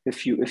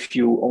if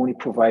you only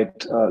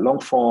provide long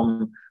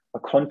form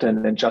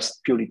content and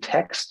just purely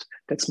text,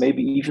 that's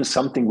maybe even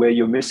something where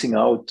you're missing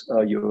out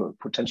your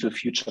potential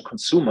future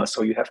consumer.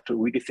 So you have to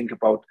really think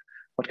about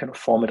what kind of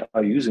format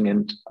are you using.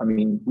 And I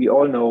mean, we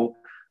all know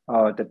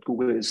that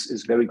Google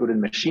is very good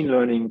in machine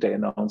learning. They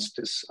announced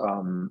this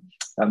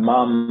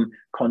MAM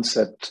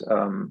concept,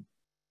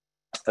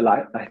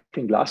 I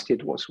think last year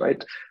it was,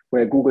 right?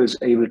 Where Google is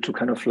able to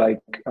kind of like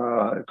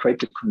create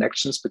the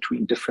connections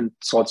between different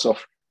sorts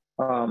of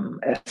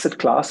asset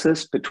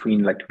classes,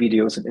 between like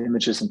videos and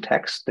images and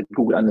text, that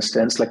Google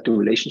understands like the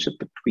relationship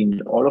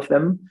between all of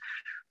them.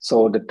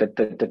 So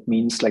that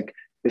means like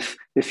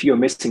if you're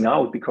missing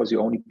out because you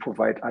only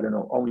provide, I don't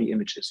know, only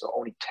images or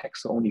only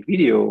text or only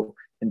video,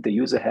 and the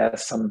user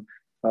has some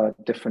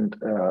different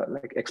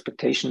like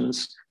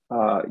expectations,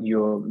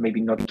 you're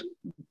maybe not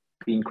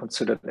being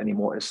considered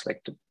anymore as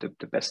like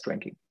the best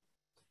ranking.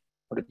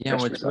 Yeah,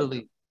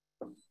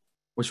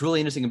 what's really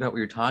interesting about what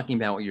you're talking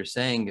about, what you're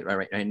saying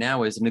right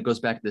now is, and it goes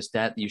back to the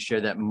stat that you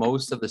share, that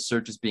most of the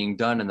searches being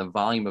done and the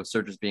volume of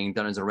searches being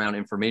done is around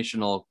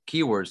informational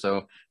keywords.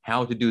 So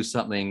how to do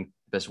something,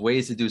 best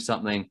ways to do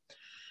something.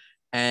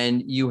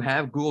 And you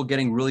have Google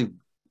getting really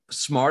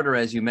smarter,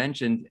 as you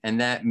mentioned, and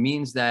that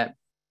means that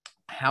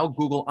how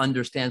Google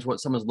understands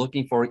what someone's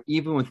looking for,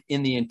 even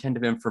within the intent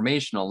of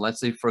informational. Let's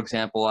say, for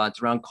example,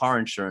 it's around car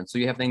insurance. So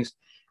you have things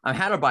on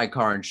how to buy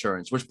car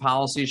insurance, which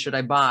policies should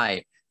I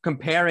buy,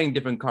 comparing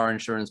different car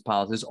insurance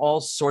policies,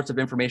 all sorts of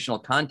informational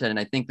content. And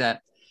I think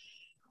that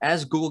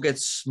as Google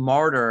gets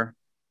smarter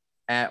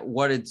at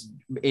what it's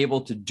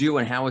able to do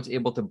and how it's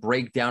able to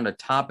break down a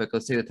topic,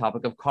 let's say the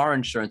topic of car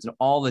insurance and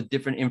all the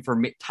different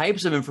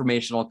types of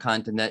informational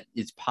content that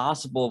it's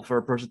possible for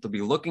a person to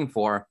be looking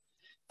for,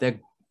 that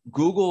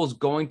Google is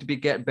going to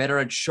get better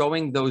at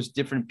showing those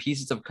different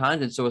pieces of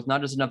content. So it's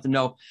not just enough to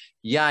know,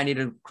 yeah, I need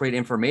to create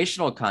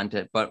informational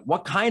content, but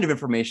what kind of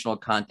informational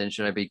content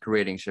should I be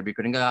creating? Should I be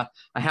creating a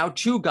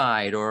how-to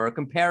guide or a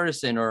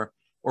comparison or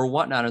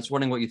whatnot? I was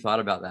wondering what you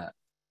thought about that.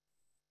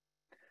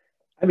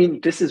 I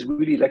mean, this is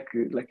really like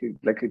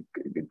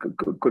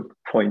a good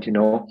point. You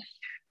know,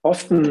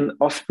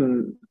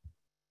 often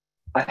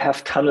I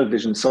have tunnel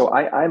vision. So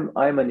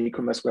I'm an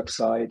e-commerce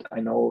website. I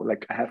know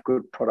like I have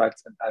good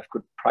products and I have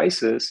good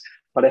prices,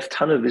 but I have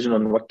tunnel vision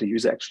on what the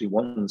user actually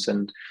wants.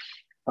 And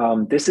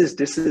this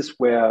is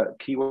where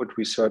keyword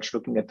research,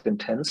 looking at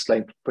intents,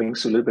 like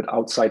brings a little bit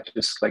outside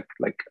this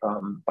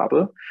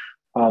bubble,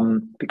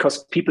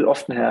 because people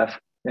often have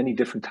many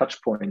different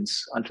touch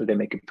points until they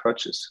make a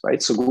purchase,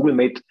 right? So Google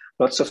made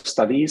lots of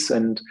studies,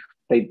 and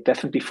they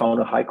definitely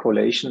found a high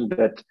correlation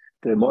that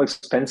the more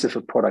expensive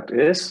a product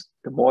is,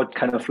 the more it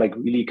kind of like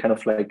really kind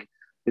of like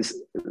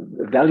is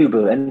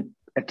valuable and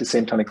at the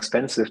same time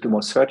expensive, the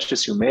more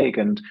searches you make.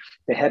 And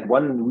they had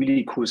one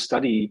really cool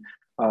study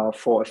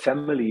for a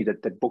family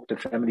that booked a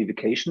family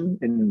vacation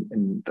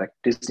in like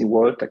Disney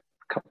World like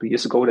a couple of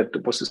years ago.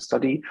 That was a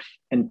study,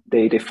 and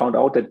they found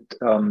out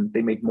that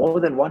they made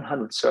more than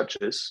 100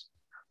 searches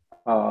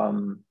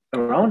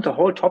around the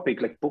whole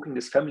topic, like booking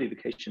this family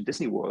vacation in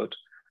Disney World,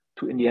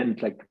 to in the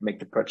end like make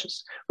the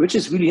purchase, which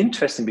is really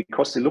interesting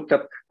because they looked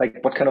up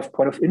like what kind of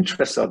point of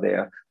interest are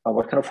there,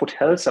 what kind of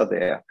hotels are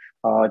there.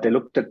 They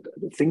looked at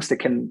things they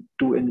can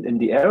do in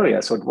the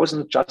area. So it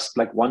wasn't just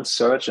like one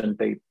search and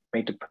they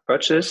made the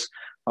purchase.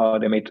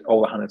 They made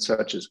over 100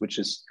 searches, which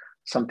is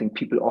something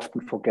people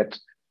often forget,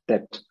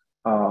 that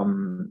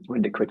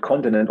when they create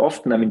content. And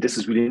often, I mean, this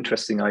is really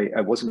interesting.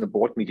 I was in a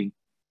board meeting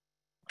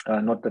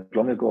not that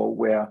long ago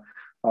where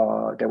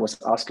there was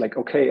asked like,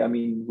 okay, I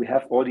mean, we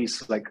have all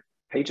these like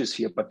pages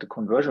here, but the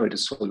conversion rate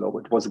is so low.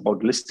 It was about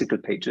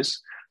listicle pages,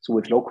 so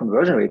with low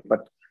conversion rate.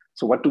 But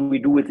So what do we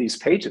do with these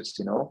pages,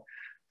 you know?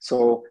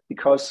 So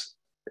because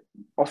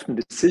often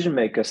decision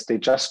makers, they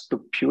just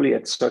look purely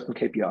at certain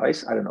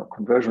KPIs, I don't know,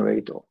 conversion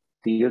rate or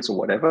deals or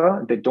whatever.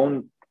 And they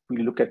don't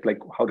really look at like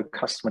how the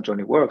customer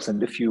journey works.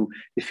 And if you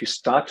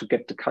start to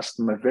get the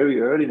customer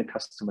very early in the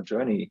customer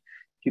journey,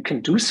 you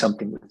can do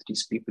something with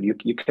these people.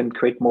 You can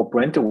create more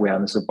brand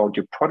awareness about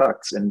your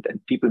products, and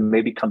people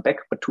maybe come back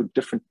but to a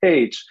different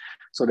page,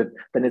 so that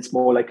then it's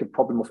more like a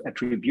problem of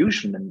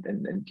attribution,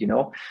 and you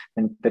know,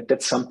 and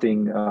that's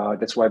something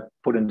that's why I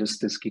put in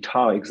this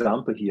guitar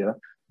example here,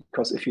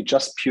 because if you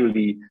just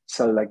purely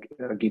sell like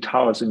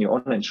guitars in your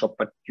online shop,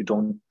 but you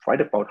don't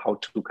write about how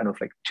to kind of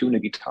like tune a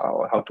guitar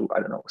or how to, I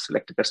don't know,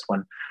 select the best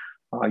one,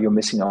 you're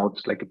missing out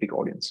like a big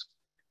audience.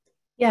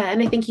 Yeah,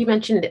 and I think you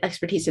mentioned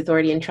expertise,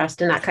 authority, and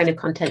trust, and that kind of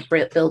content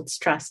builds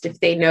trust.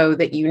 If they know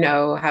that you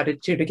know how to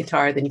tune a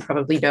guitar, then you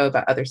probably know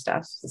about other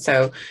stuff.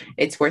 So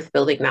it's worth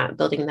building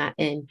that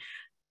in.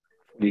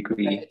 We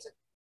agree.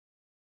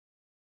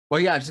 Well,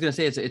 yeah, I was just gonna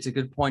say it's a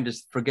good point.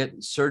 Just forget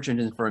search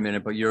engines for a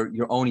minute, but your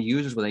own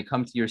users, when they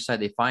come to your site,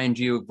 they find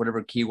you,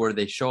 whatever keyword,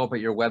 they show up at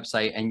your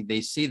website, and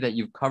they see that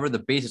you've covered the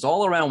bases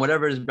all around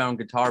whatever is around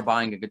guitar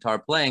buying and guitar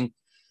playing.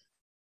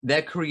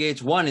 That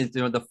creates one is,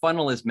 you know, the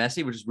funnel is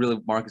messy, which is really,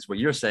 Marcus, what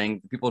you're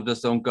saying. People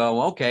just don't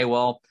go, okay,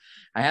 well,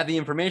 I have the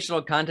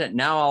informational content.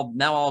 Now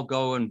I'll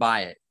go and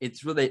buy it.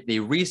 It's really, they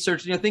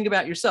research, you know, think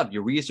about yourself.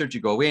 You research, you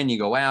go in, you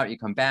go out, you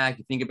come back,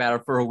 you think about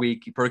it for a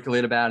week, you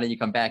percolate about it, you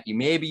come back,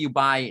 you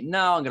buy it.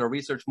 No, I'm going to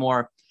research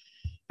more.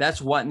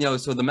 That's what, you know,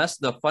 so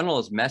the funnel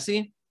is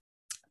messy.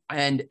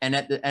 And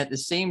at the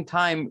same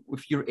time,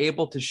 if you're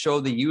able to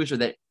show the user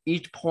that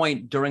each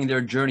point during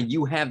their journey,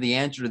 you have the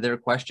answer to their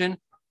question,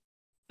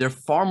 they're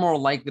far more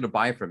likely to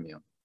buy from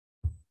you.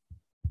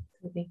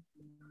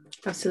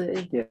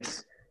 Absolutely.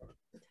 Yes.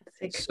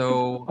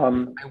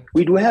 So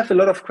we do have a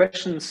lot of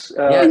questions.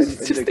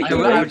 Yes,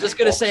 I was just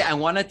going to say, I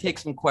want to take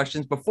some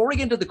questions before we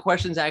get into the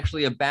questions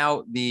actually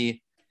about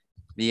the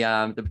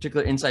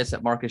particular insights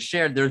that Marcus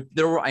shared.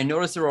 I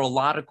noticed there were a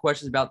lot of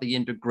questions about the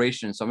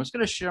integration. So I'm just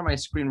going to share my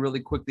screen really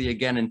quickly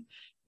again and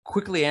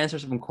quickly answer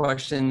some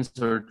questions,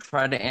 or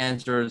try to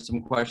answer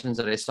some questions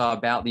that I saw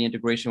about the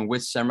integration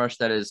with Semrush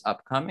that is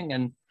upcoming,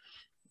 and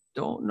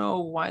don't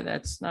know why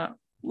that's not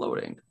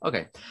loading.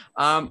 Okay.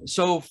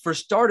 So for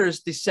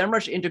starters, the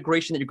Semrush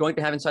integration that you're going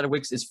to have inside of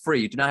Wix is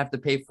free. You do not have to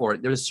pay for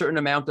it. There's a certain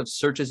amount of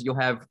searches you'll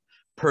have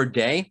per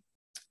day.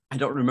 I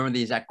don't remember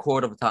the exact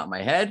quote off the top of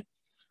my head,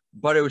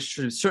 but it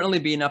should certainly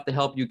be enough to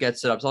help you get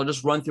set up. So I'll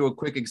just run through a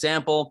quick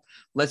example.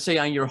 Let's say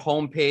on your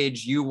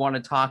homepage, you want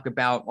to talk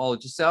about,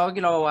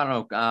 you know, I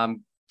don't know,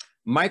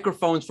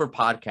 microphones for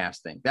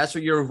podcasting. That's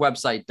what your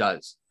website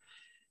does.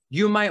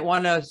 You might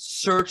want to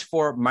search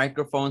for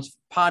microphones for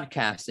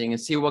podcasting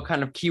and see what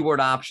kind of keyword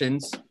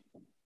options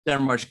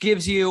Semrush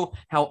gives you,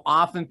 how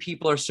often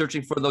people are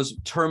searching for those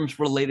terms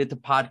related to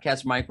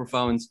podcast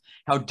microphones,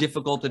 how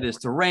difficult it is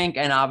to rank,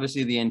 and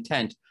obviously the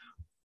intent.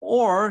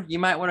 Or you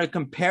might want to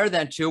compare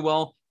that to,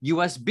 well,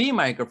 USB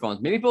microphones.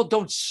 Maybe people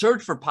don't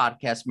search for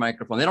podcast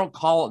microphone. They don't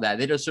call it that.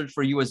 They just search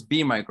for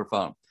USB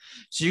microphone.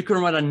 So you can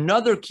run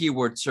another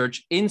keyword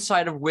search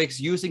inside of Wix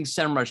using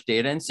Semrush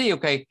data and see,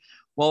 okay,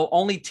 well,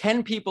 only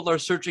 10 people are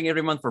searching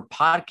every month for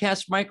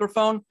podcast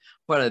microphone,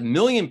 but 1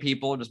 million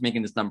people, just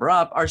making this number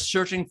up, are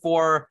searching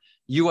for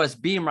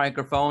USB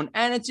microphone,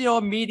 and it's, you know,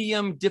 a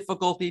medium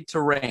difficulty to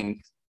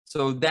rank.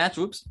 So that's,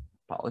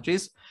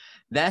 apologies.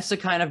 That's the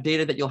kind of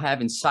data that you'll have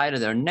inside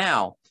of there.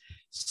 Now,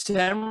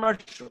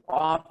 Semrush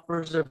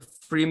offers a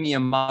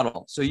freemium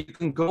model. So you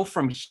can go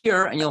from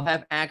here and you'll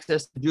have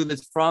access to do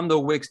this from the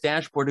Wix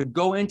dashboard to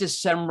go into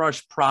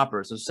Semrush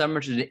proper. So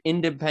Semrush is an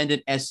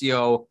independent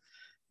SEO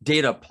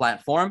data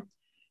platform.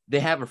 They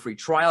have a free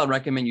trial. I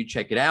recommend you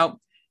check it out.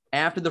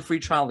 After the free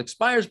trial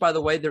expires, by the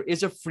way, there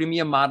is a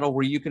freemium model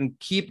where you can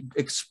keep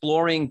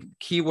exploring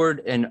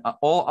keyword and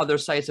all other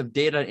sites of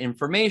data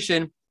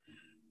information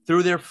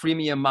through their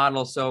freemium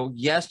model. So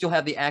yes, you'll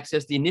have the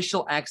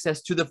initial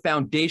access to the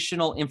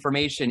foundational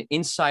information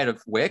inside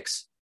of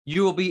Wix.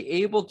 You will be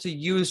able to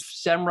use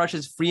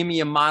Semrush's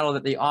freemium model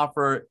that they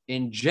offer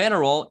in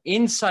general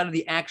inside of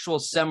the actual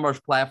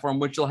Semrush platform,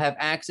 which you'll have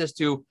access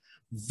to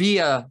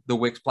via the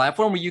Wix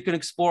platform, where you can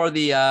explore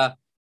the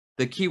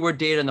keyword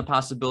data and the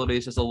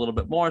possibilities just a little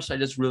bit more. So I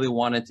just really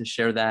wanted to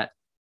share that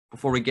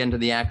before we get into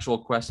the actual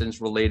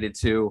questions related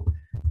to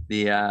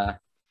the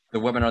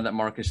webinar that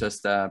Marcus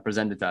just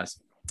presented to us.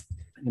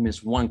 Give me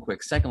just one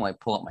quick second while I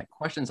pull up my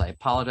questions. I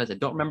apologize. I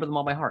don't remember them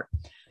all by heart.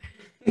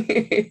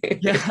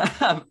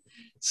 Yeah.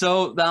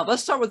 So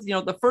let's start with,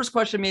 the first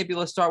question maybe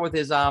let's start with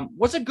is,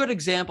 what's a good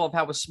example of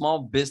how a small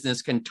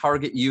business can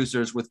target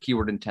users with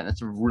keyword intent?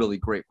 That's a really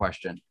great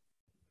question.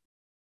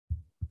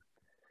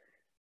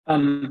 I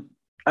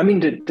mean,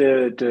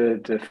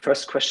 the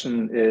first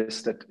question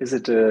is that, is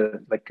it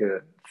like a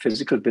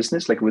physical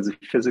business, like with a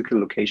physical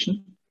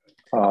location?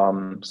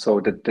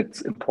 So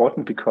that's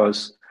important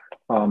because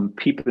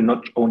people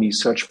not only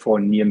search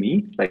for near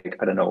me, like,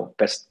 I don't know,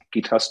 best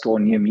guitar store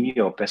near me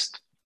or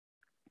best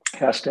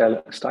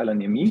hairstyler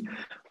near me.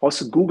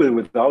 Also, Google,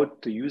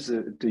 without the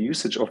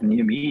usage of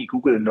near me,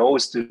 Google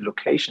knows the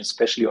location,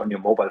 especially on your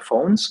mobile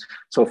phones.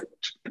 So if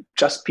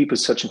just people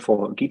searching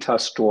for a guitar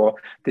store,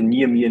 the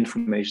near me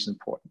information is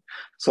important.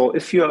 So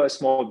if you're a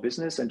small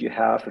business and you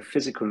have a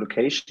physical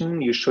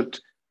location, you should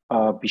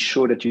be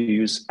sure that you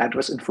use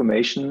address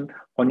information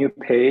on your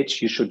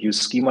page. You should use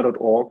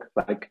schema.org,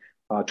 like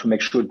to make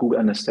sure Google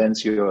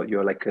understands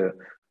you're like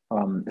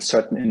in a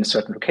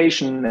certain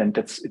location, and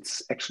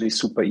it's actually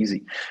super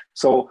easy.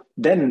 So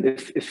then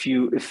if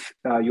you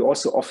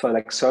also offer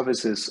like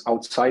services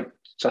outside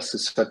just a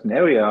certain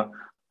area,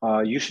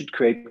 you should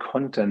create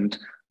content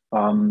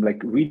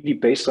like really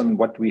based on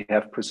what we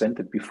have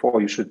presented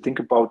before. You should think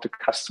about the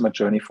customer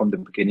journey from the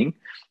beginning.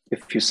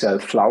 If you sell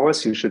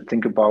flowers, you should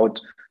think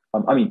about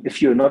I mean,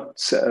 if you're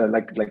not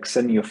like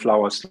sending your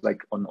flowers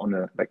like on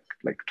a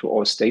like to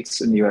all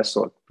states in the US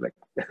or like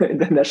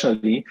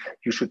internationally,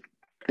 you should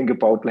think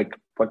about like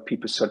what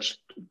people search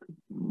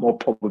more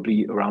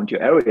probably around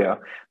your area.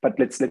 But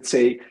let's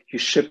say you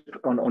ship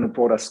on a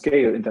broader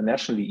scale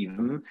internationally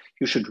even,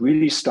 you should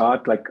really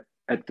start like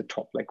at the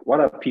top. Like, what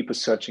are people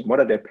searching? What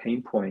are their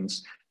pain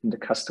points in the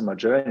customer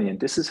journey? And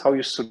this is how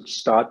you should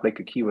start like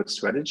a keyword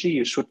strategy.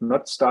 You should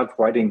not start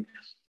writing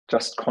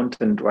just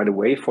content right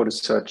away for the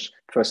search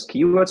first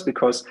keywords,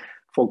 because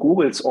for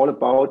Google, it's all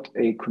about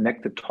a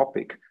connected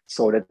topic.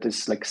 So that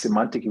is like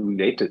semantically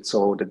related.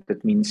 So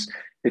that means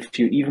if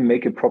you even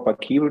make a proper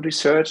keyword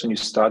research and you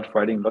start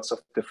writing lots of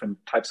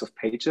different types of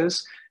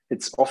pages,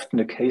 it's often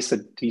the case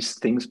that these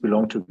things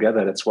belong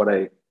together. That's what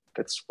I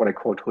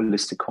call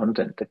holistic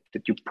content,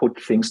 that you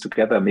put things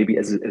together, maybe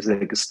as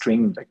like a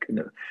string, like in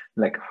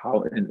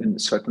a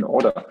certain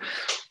order.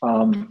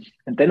 And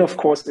then, of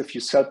course, if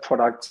you sell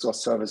products or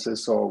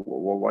services or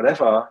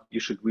whatever, you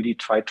should really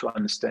try to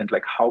understand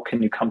like how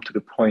can you come to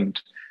the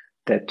point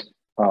that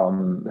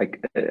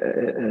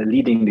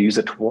leading the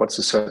user towards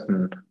a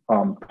certain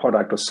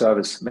product or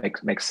service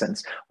makes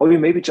sense. Or you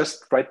maybe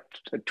just write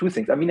two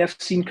things. I mean, I've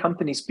seen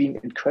companies being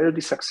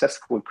incredibly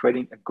successful,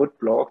 creating a good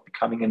blog,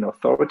 becoming an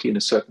authority in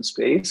a certain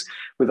space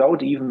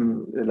without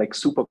even like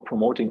super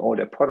promoting all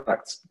their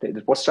products.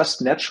 It was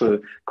just natural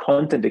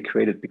content they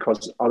created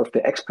because out of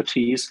their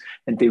expertise,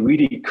 and they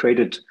really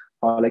created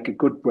like a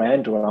good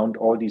brand around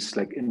all these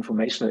like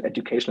informational,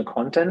 educational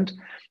content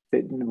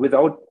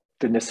without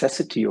the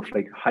necessity of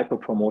like hyper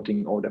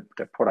promoting all their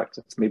products.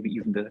 It's maybe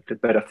even the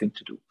better thing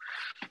to do.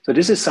 So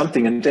this is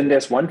something. And then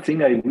there's one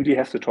thing I really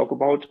have to talk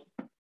about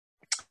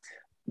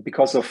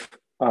because of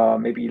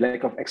maybe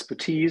lack of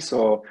expertise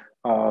or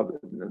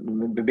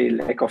maybe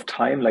lack of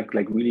time, like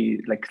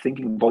really like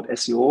thinking about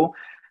SEO.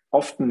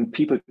 Often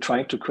people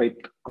trying to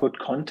create good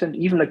content,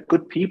 even like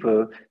good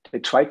people, they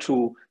try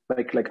to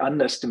like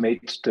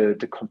underestimate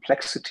the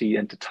complexity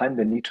and the time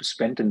they need to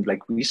spend in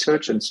like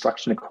research and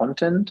structuring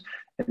content.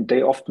 And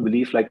they often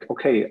believe like,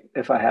 okay,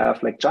 if I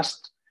have like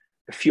just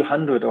a few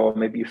hundred or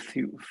maybe a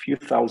few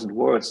thousand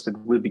words, that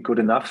will be good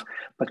enough.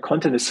 But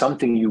content is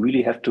something you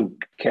really have to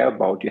care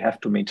about. You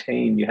have to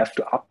maintain, you have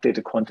to update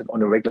the content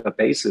on a regular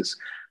basis.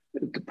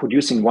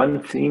 Producing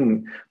one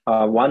thing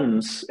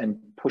once and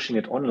pushing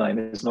it online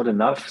is not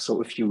enough.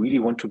 So if you really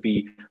want to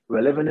be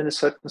relevant in a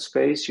certain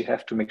space, you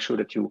have to make sure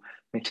that you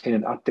maintain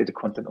and update the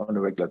content on a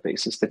regular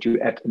basis, that you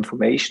add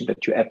information,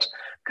 that you add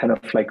kind of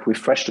like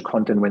refresh the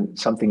content when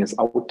something is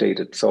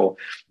outdated. So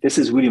this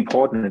is really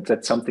important.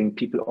 That's something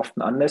people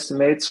often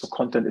underestimate. So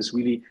content is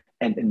really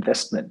an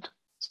investment.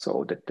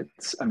 So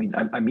that's, I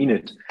mean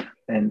it.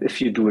 And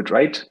if you do it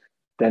right,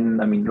 then,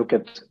 I mean, look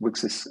at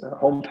Wix's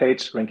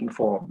homepage, ranking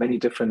for many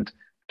different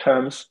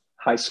terms,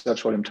 high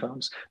search volume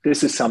terms.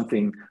 This is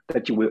something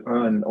that you will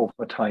earn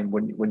over time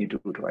when you do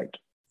it right.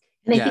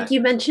 And I think you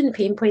mentioned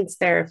pain points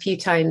there a few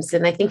times.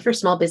 And I think for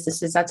small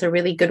businesses, that's a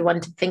really good one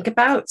to think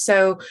about.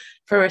 So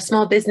for a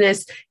small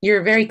business,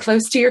 you're very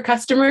close to your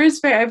customers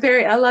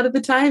a lot of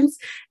the times.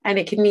 And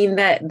it can mean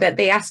that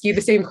they ask you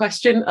the same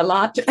question a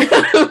lot.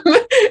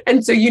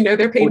 And so you know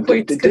their pain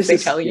points because they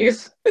tell you.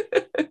 Yes.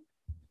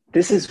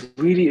 This is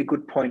really a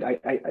good point.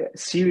 I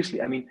seriously,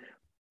 I mean,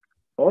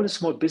 all the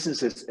small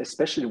businesses,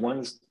 especially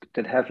ones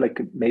that have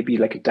maybe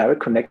a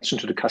direct connection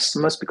to the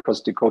customers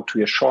because they go to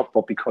your shop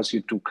or because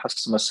you do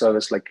customer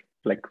service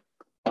like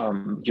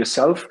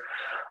yourself,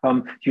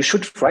 you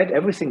should write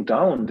everything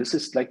down. This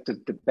is like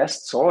the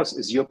best source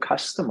is your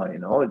customer. You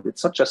know,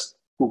 it's not just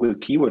Google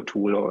keyword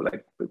tool or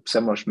like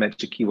Semrush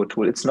magic keyword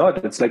tool. It's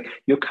not. It's like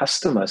your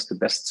customer is the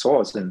best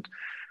source. And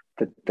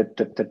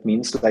that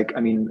means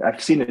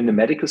I've seen in the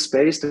medical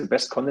space, the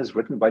best content is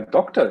written by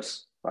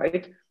doctors,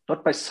 right?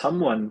 Not by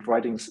someone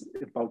writing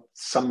about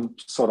some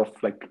sort of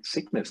like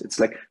sickness. It's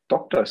like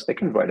doctors, they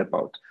can write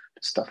about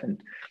the stuff. And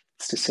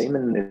it's the same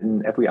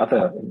in every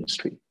other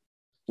industry.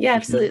 Yeah,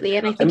 absolutely.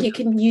 And I think you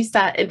can use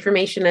that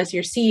information as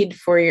your seed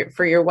for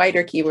your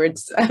wider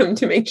keywords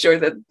to make sure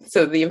that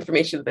the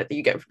information that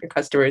you get from your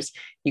customers,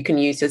 you can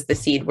use as the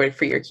seed word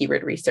for your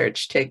keyword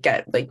research to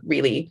get like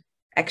really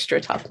extra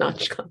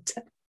top-notch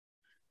content.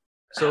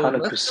 So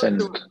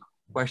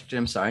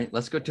 100%.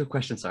 Let's go to a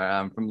question.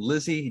 Sorry, from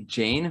Lizzie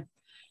Jane.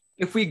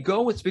 If we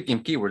go with, speaking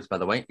of keywords, by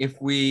the way,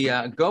 if we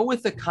go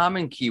with the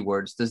common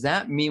keywords, does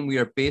that mean we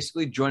are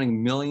basically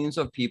joining millions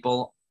of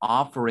people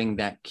offering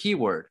that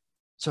keyword?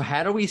 So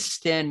how do we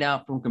stand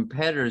out from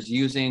competitors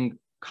using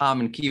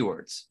common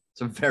keywords?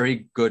 It's a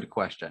very good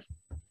question.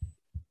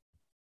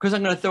 Chris,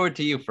 I'm going to throw it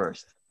to you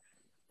first.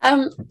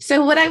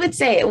 So what I would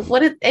say,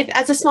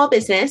 as a small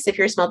business, if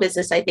you're a small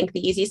business, I think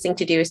the easiest thing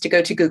to do is to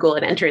go to Google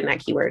and enter in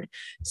that keyword.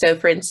 So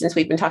for instance,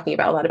 we've been talking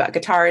about a lot about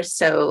guitars.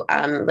 So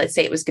let's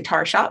say it was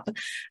guitar shop.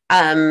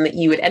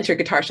 You would enter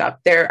guitar shop.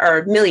 There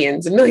are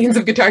millions and millions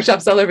of guitar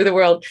shops all over the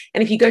world.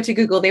 And if you go to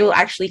Google, they will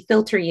actually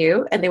filter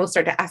you and they will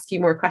start to ask you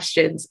more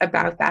questions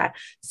about that.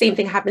 Same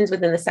thing happens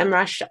within the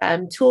Semrush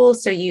tool.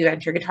 So you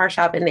enter guitar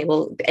shop and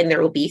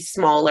there will be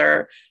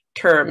smaller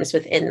terms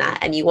within that.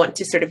 And you want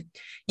to sort of,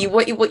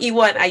 what you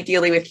want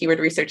ideally with keyword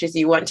research is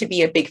you want to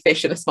be a big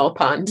fish in a small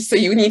pond. So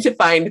you need to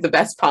find the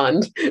best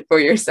pond for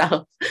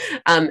yourself,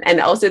 and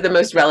also the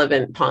most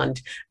relevant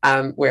pond,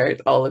 where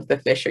all of the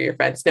fish are your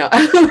friends. No.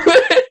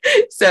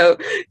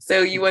 So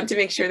you want to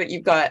make sure that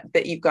you've got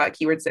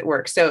keywords that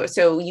work.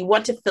 So you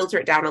want to filter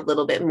it down a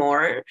little bit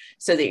more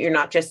so that you're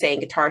not just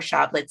saying guitar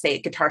shop, let's say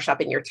guitar shop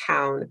in your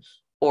town,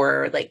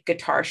 or like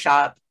guitar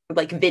shop,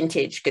 like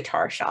vintage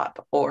guitar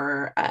shop,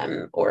 or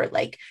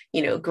like,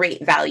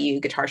 great value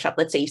guitar shop.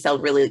 Let's say you sell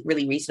really,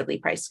 really reasonably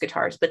priced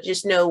guitars, but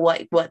just know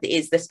what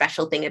is the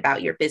special thing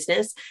about your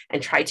business and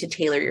try to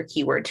tailor your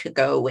keyword to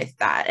go with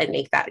that and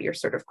make that your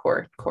sort of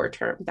core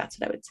term. That's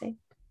what I would say.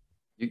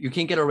 You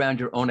can't get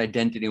around your own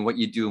identity and what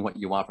you do and what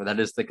you offer. That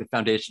is like the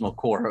foundational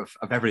core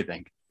of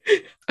everything.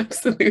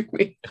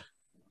 Absolutely.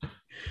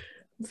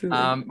 Should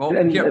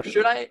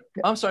I?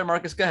 I'm sorry,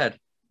 Marcus, go ahead.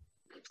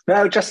 No,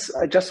 I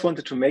just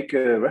wanted to make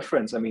a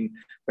reference. I mean,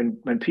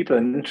 when people are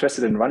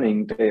interested in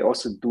running, they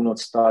also do not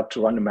start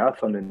to run a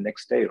marathon the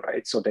next day,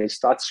 right? So they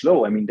start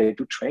slow. I mean, they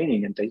do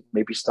training and they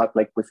maybe start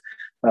like with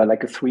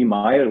like a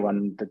 3-mile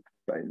run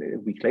a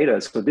week later.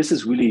 So this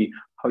is really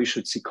how you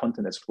should see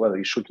content as well.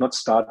 You should not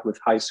start with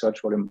high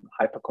search volume,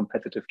 hyper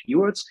competitive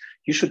keywords.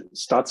 You should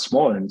start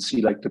small and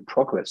see like the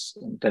progress,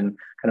 and then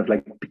kind of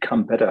like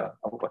become better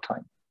over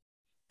time.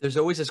 There's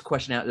always this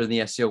question out there in the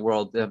SEO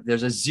world.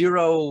 There's a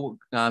zero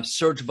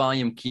search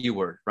volume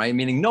keyword, right?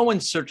 Meaning no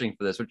one's searching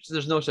for this, which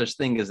there's no such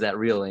thing as that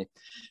really.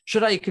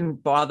 Should I even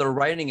bother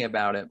writing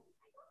about it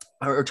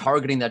or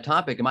targeting that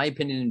topic? In my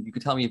opinion, you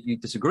can tell me if you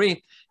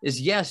disagree,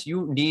 is yes,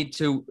 you need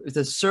to,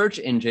 the search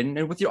engine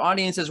and with your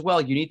audience as well,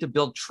 you need to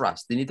build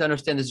trust. They need to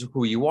understand this is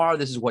who you are.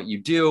 This is what you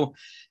do.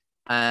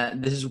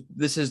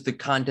 This is the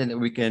content that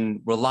we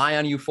can rely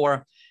on you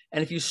for.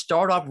 And if you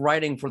start off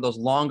writing for those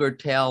longer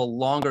tail,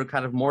 longer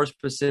kind of more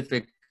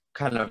specific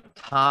kind of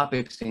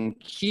topics and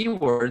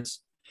keywords,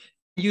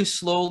 you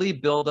slowly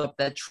build up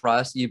that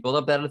trust, you build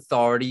up that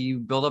authority, you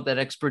build up that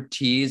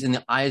expertise in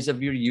the eyes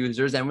of your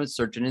users and with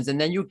search engines, and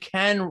then you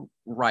can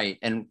write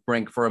and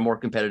rank for a more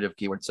competitive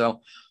keyword. So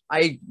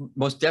I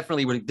most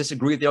definitely would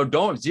disagree with you.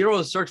 Don't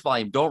zero search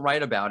volume, don't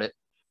write about it.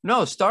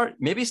 No,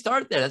 maybe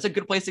start there. That's a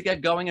good place to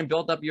get going and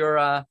build up your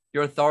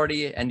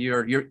authority and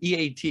your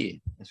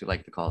EAT, as we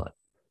like to call it.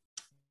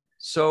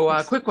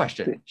 So quick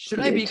question,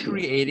 should I be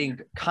creating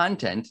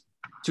content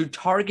to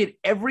target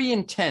every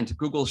intent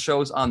Google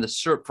shows on the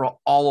SERP for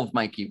all of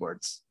my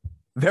keywords?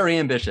 Very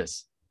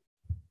ambitious.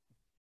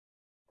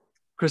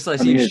 Crystal, I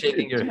see you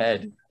shaking your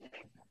head.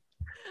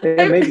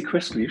 Yeah, maybe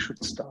Crystal, you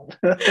should start.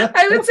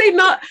 I would say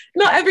not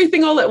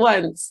everything all at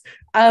once.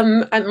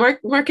 And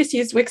Marcus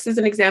used Wix as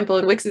an example,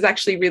 and Wix is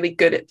actually really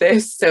good at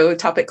this. So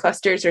topic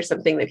clusters are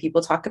something that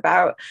people talk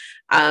about.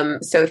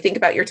 So think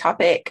about your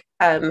topic.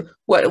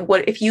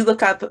 What if you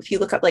look up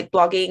like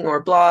blogging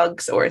or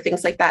blogs or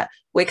things like that,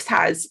 Wix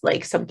has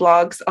like some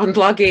blogs on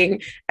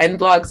blogging and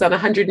blogs on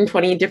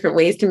 120 different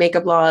ways to make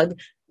a blog,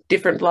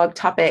 different blog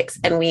topics,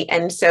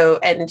 and so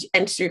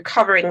you're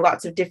covering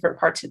lots of different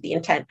parts of the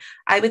intent.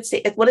 I would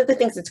say one of the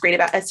things that's great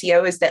about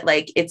SEO is that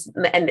like it's,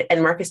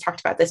 and Marcus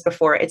talked about this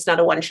before, it's not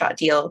a one-shot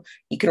deal.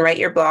 You can write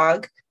your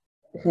blog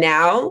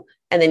now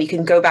and then you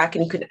can go back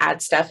and you can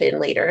add stuff in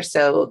later.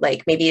 So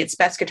like maybe it's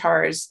best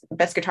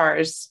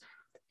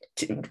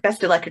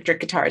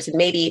electric guitars, and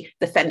maybe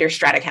the Fender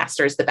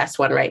Stratocaster is the best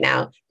one right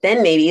now.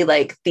 Then maybe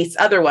like this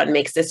other one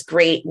makes this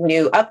great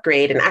new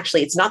upgrade, and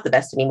actually it's not the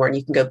best anymore, and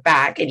you can go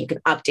back and you can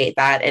update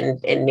that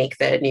and make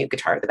the new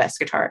guitar the best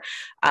guitar.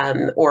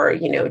 Or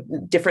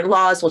different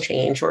laws will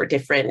change, or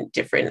different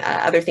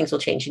other things will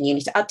change, and you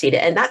need to update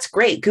it. And that's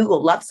great.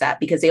 Google loves that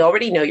because they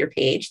already know your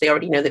page, they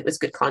already know that it was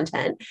good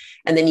content,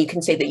 and then you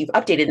can say that you've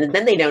updated, and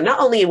then they know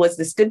not only was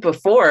this good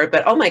before,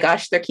 but oh my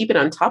gosh, they're keeping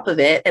on top of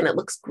it and it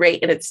looks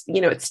great, and it's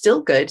it's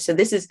still good. So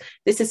this is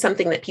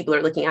something that people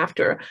are looking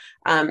after.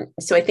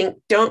 So I think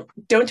don't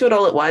do it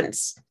all at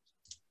once.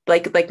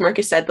 Like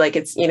Marcus said, like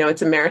it's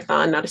it's a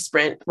marathon, not a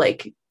sprint.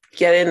 Like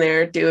get in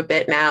there, do a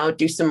bit now,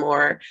 do some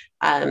more,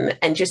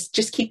 and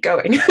just keep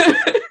going.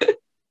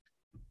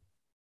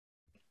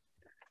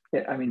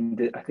 Yeah, I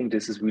mean, I think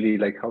this is really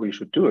like how you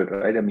should do it,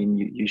 right? I mean,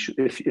 you should,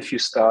 if you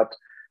start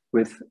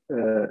with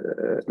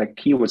like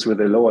keywords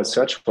with a lower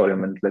search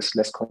volume and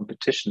less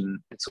competition,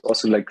 it's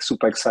also like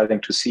super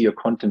exciting to see your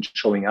content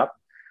showing up.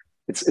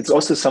 It's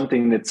also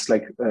something that's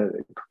like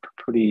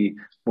pretty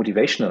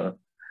motivational.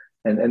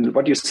 And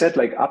what you said,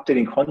 like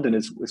updating content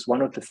is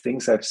one of the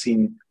things I've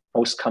seen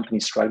most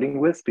companies struggling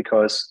with,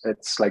 because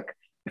it's like,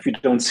 if you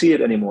don't see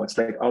it anymore, it's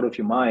like out of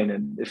your mind.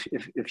 And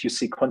if you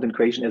see content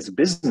creation as a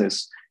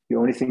business, you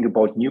only think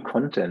about new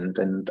content.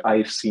 And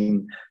I've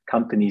seen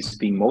companies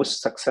being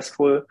most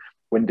successful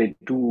when they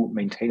do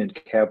maintain and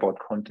care about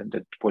content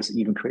that was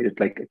even created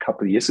like a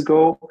couple of years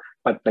ago.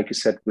 But like you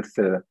said, with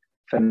the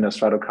Fender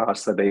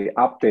Stratocaster, they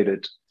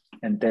updated,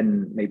 and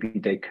then maybe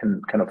they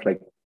can kind of like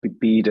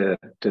be the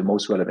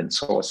most relevant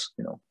source,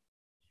 you know.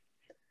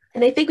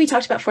 And I think we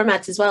talked about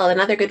formats as well.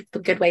 Another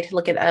good way to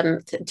look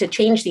at to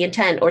change the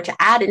intent or to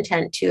add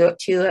intent to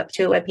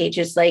a web page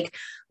is like,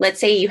 let's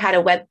say you had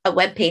a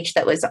web page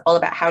that was all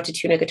about how to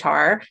tune a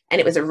guitar,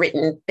 and it was a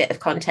written bit of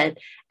content,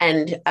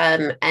 and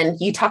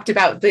you talked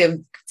about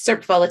the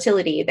SERP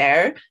volatility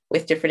there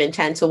with different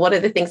intents. So one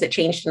of the things that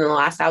changed in the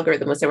last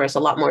algorithm was there was a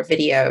lot more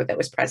video that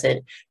was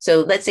present.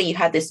 So let's say you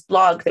had this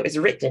blog that was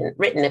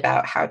written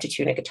about how to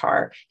tune a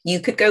guitar.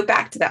 You could go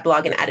back to that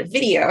blog and add a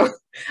video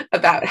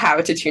about how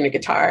to tune a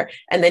guitar,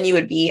 and then you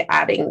would be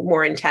adding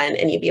more intent,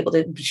 and you'd be able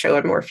to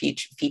show more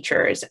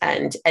features,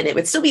 and it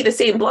would still be the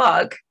same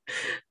blog,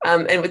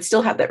 and would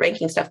still have that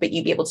ranking stuff, but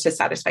you'd be able to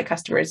satisfy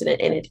customers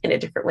in a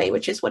different way,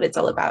 which is what it's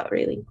all about,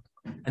 really.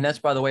 And that's,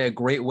 by the way, a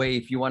great way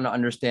if you want to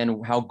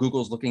understand how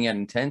Google's looking at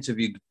intent. So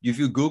if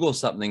you Google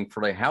something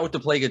for like how to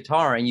play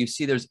guitar, and you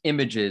see there's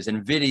images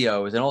and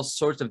videos and all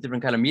sorts of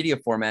different kind of media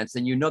formats,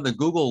 then you know that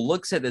Google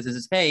looks at this and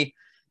says, hey,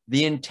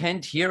 the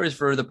intent here is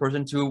for the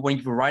person to,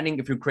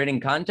 if you're creating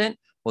content,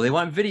 well, they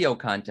want video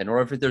content,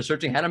 or if they're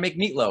searching how to make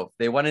meatloaf,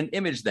 they want an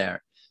image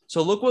there.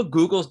 So look what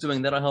Google's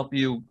doing. That'll help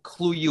you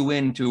clue you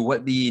into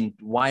what the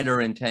wider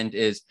intent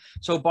is.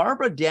 So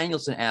Barbara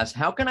Danielson asks,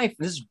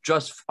 this is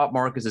just up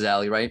Marcus's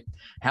alley, right?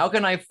 How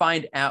can I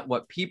find out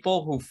what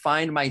people who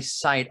find my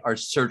site are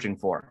searching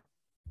for?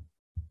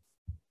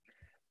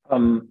 I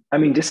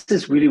mean, this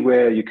is really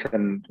where you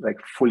can like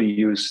fully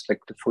use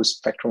like the full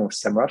spectrum of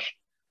Semrush.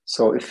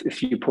 So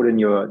if you put in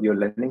your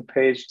landing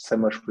page,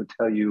 Semrush will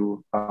tell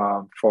you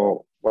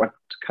for what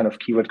kind of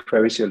keyword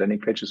queries your landing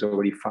page is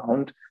already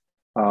found,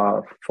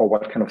 for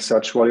what kind of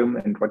search volume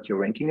and what your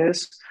ranking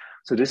is.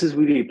 So this is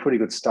really a pretty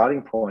good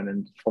starting point.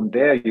 And from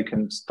there, you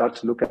can start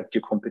to look at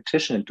your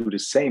competition and do the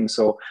same.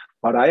 So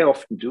what I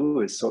often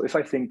do is, so if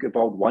I think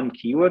about one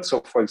keyword,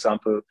 so for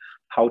example,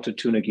 how to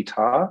tune a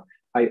guitar,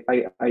 I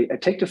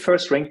take the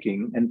first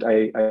ranking and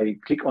I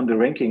click on the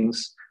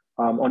rankings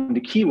on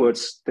the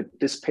keywords that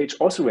this page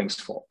also ranks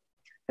for.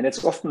 And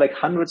it's often like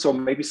hundreds or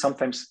maybe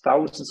sometimes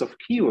thousands of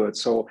keywords.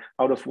 So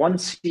out of one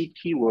C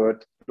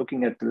keyword,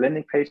 looking at the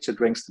landing page that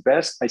ranks the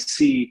best, I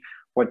see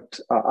what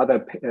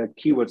other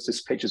keywords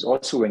this page is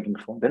also ranking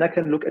for. Then I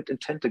can look at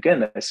intent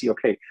again. I see,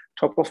 okay,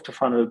 top of the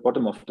funnel,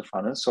 bottom of the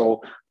funnel.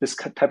 So this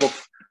type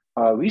of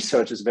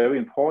research is very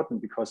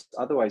important, because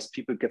otherwise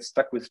people get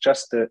stuck with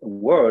just a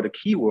word, a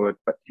keyword,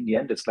 but in the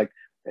end, it's like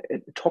a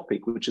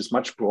topic which is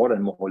much broader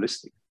and more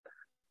holistic.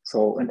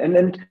 So,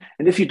 and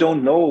if you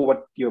don't know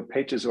what your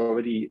page is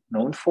already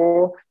known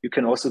for, you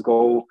can also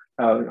go,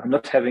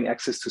 not having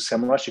access to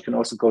Semrush, you can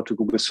also go to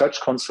Google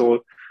Search Console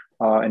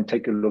and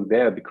take a look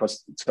there,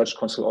 because Search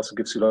Console also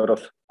gives you a lot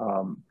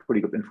of pretty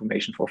good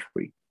information for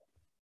free.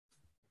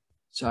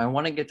 So I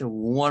want to get to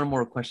one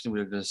more question.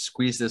 We're going to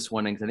squeeze this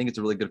one in, because I think it's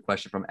a really good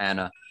question from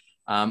Anna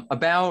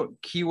about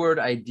keyword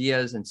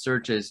ideas and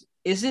searches.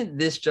 Isn't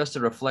this just a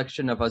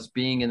reflection of us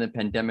being in the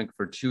pandemic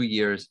for 2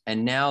 years,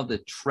 and now the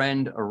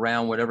trend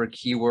around whatever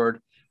keyword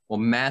will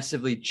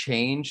massively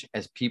change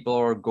as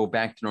people go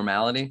back to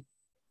normality?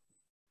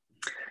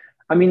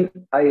 I mean,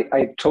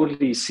 I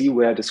totally see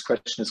where this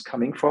question is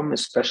coming from,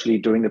 especially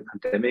during the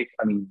pandemic.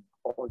 I mean,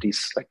 all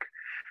these like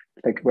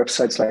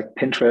websites like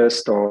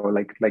Pinterest or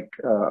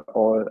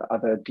all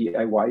other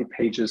DIY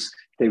pages,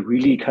 they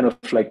really kind of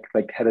like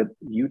had a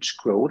huge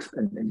growth,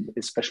 and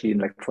especially in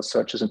like for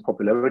searches and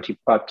popularity.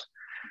 But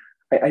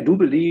I do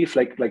believe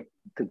like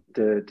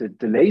the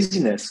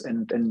laziness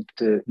and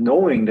the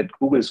knowing that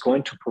Google is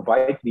going to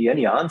provide me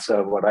any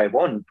answer what I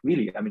want,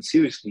 really. I mean,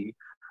 seriously,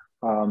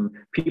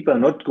 people are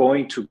not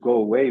going to go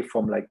away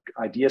from like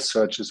idea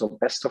searches or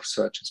best of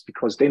searches,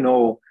 because they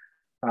know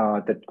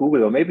that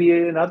Google, or maybe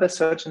another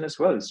search engine as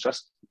well, is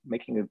just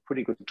making a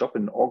pretty good job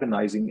in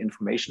organizing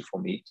information for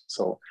me.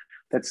 So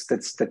that's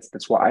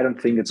why I don't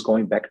think it's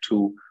going back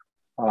to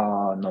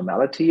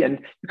normality. And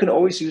you can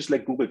always use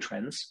like Google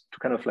Trends to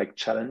kind of like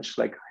challenge,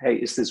 like, hey,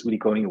 is this really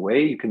going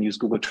away? You can use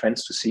Google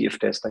Trends to see if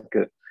there's like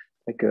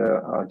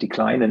a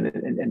decline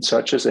in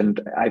searches.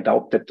 And I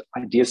doubt that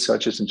idea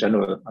searches in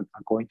general are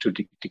going to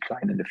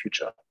decline in the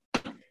future.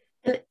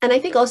 And I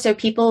think also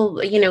people,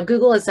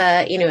 Google is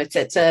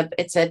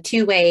it's a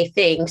two-way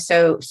thing.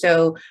 So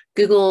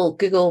Google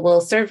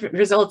will serve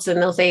results,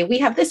 and they'll say, we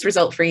have this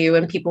result for you.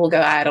 And people will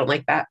go, I don't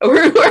like that.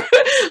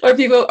 or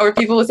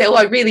people will say, oh,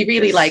 I really,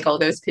 really like all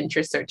those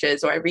Pinterest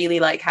searches, or I really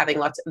like having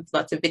lots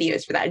of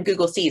videos for that. And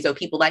Google sees, oh,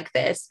 people like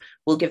this,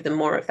 we'll give them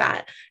more of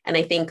that. And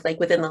I think like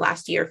within the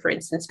last year, for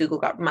instance, Google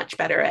got much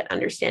better at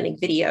understanding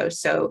video.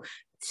 So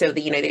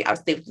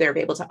they're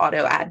able to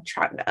auto add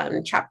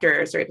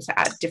chapters, or able to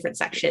add different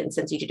sections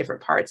and do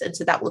different parts. And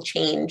so that will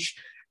change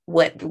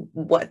where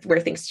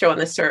things show on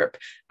the SERP.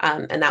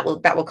 And that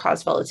will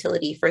cause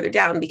volatility further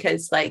down,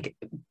 because like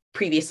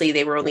previously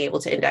they were only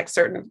able to index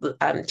certain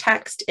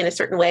text in a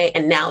certain way,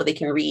 and now they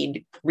can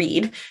read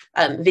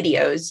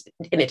videos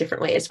in a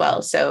different way as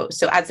well. So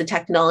as the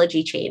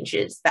technology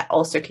changes, that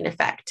also can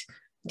affect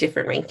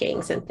different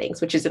rankings and things,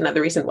 which is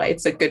another reason why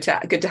it's good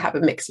to have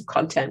a mix of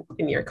content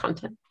in your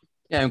content.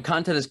 Yeah, and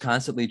content is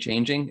constantly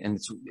changing, and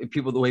it's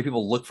the way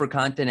people look for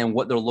content and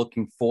what they're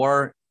looking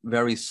for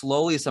very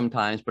slowly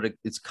sometimes, but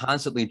it's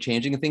constantly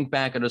changing. And think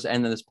back at this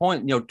end of this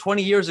point,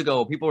 20 years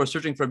ago, people were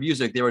searching for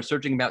music. They were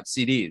searching about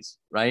CDs,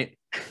 right?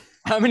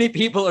 How many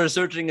people are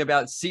searching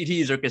about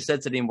CDs or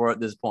cassettes anymore at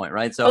this point,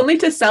 right? So only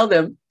to sell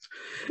them.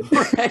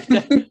 Right?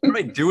 What do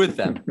I do with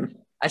them?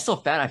 I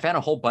found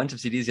a whole bunch of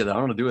CDs here that I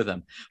don't know what to do with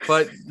them.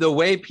 But the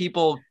way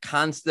people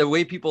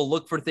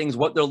look for things,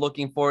 what they're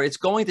looking for, it's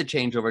going to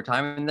change over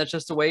time. And that's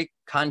just the way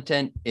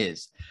content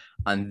is.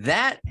 On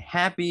that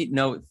happy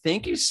note,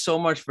 thank you so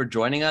much for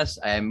joining us.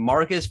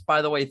 Marcus,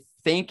 by the way,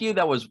 thank you.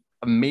 That was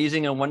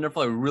amazing and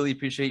wonderful. I really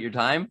appreciate your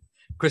time.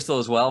 Crystal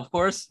as well, of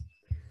course.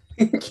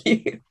 Thank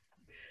you.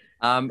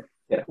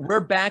 We're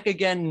back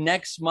again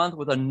next month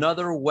with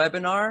another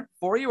webinar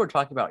for you. We're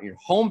talking about your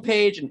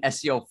homepage and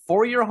SEO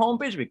for your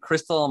homepage with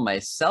Crystal and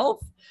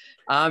myself.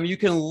 You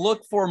can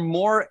look for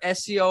more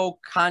SEO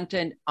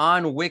content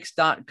on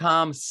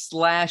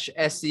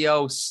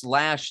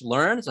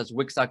wix.com/SEO/learn. So that's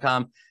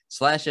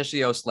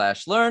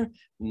wix.com/SEO/learn.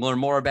 Learn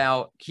more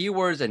about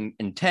keywords and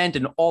intent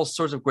and all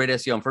sorts of great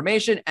SEO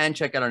information, and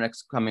check out our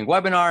next coming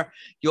webinar.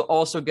 You'll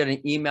also get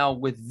an email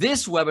with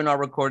this webinar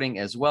recording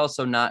as well,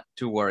 so not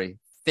to worry.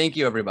 Thank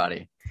you,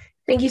 everybody.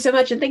 Thank you so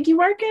much. And thank you,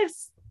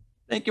 Marcus.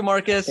 Thank you,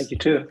 Marcus. Thank you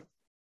too.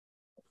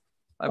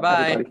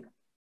 Bye-bye.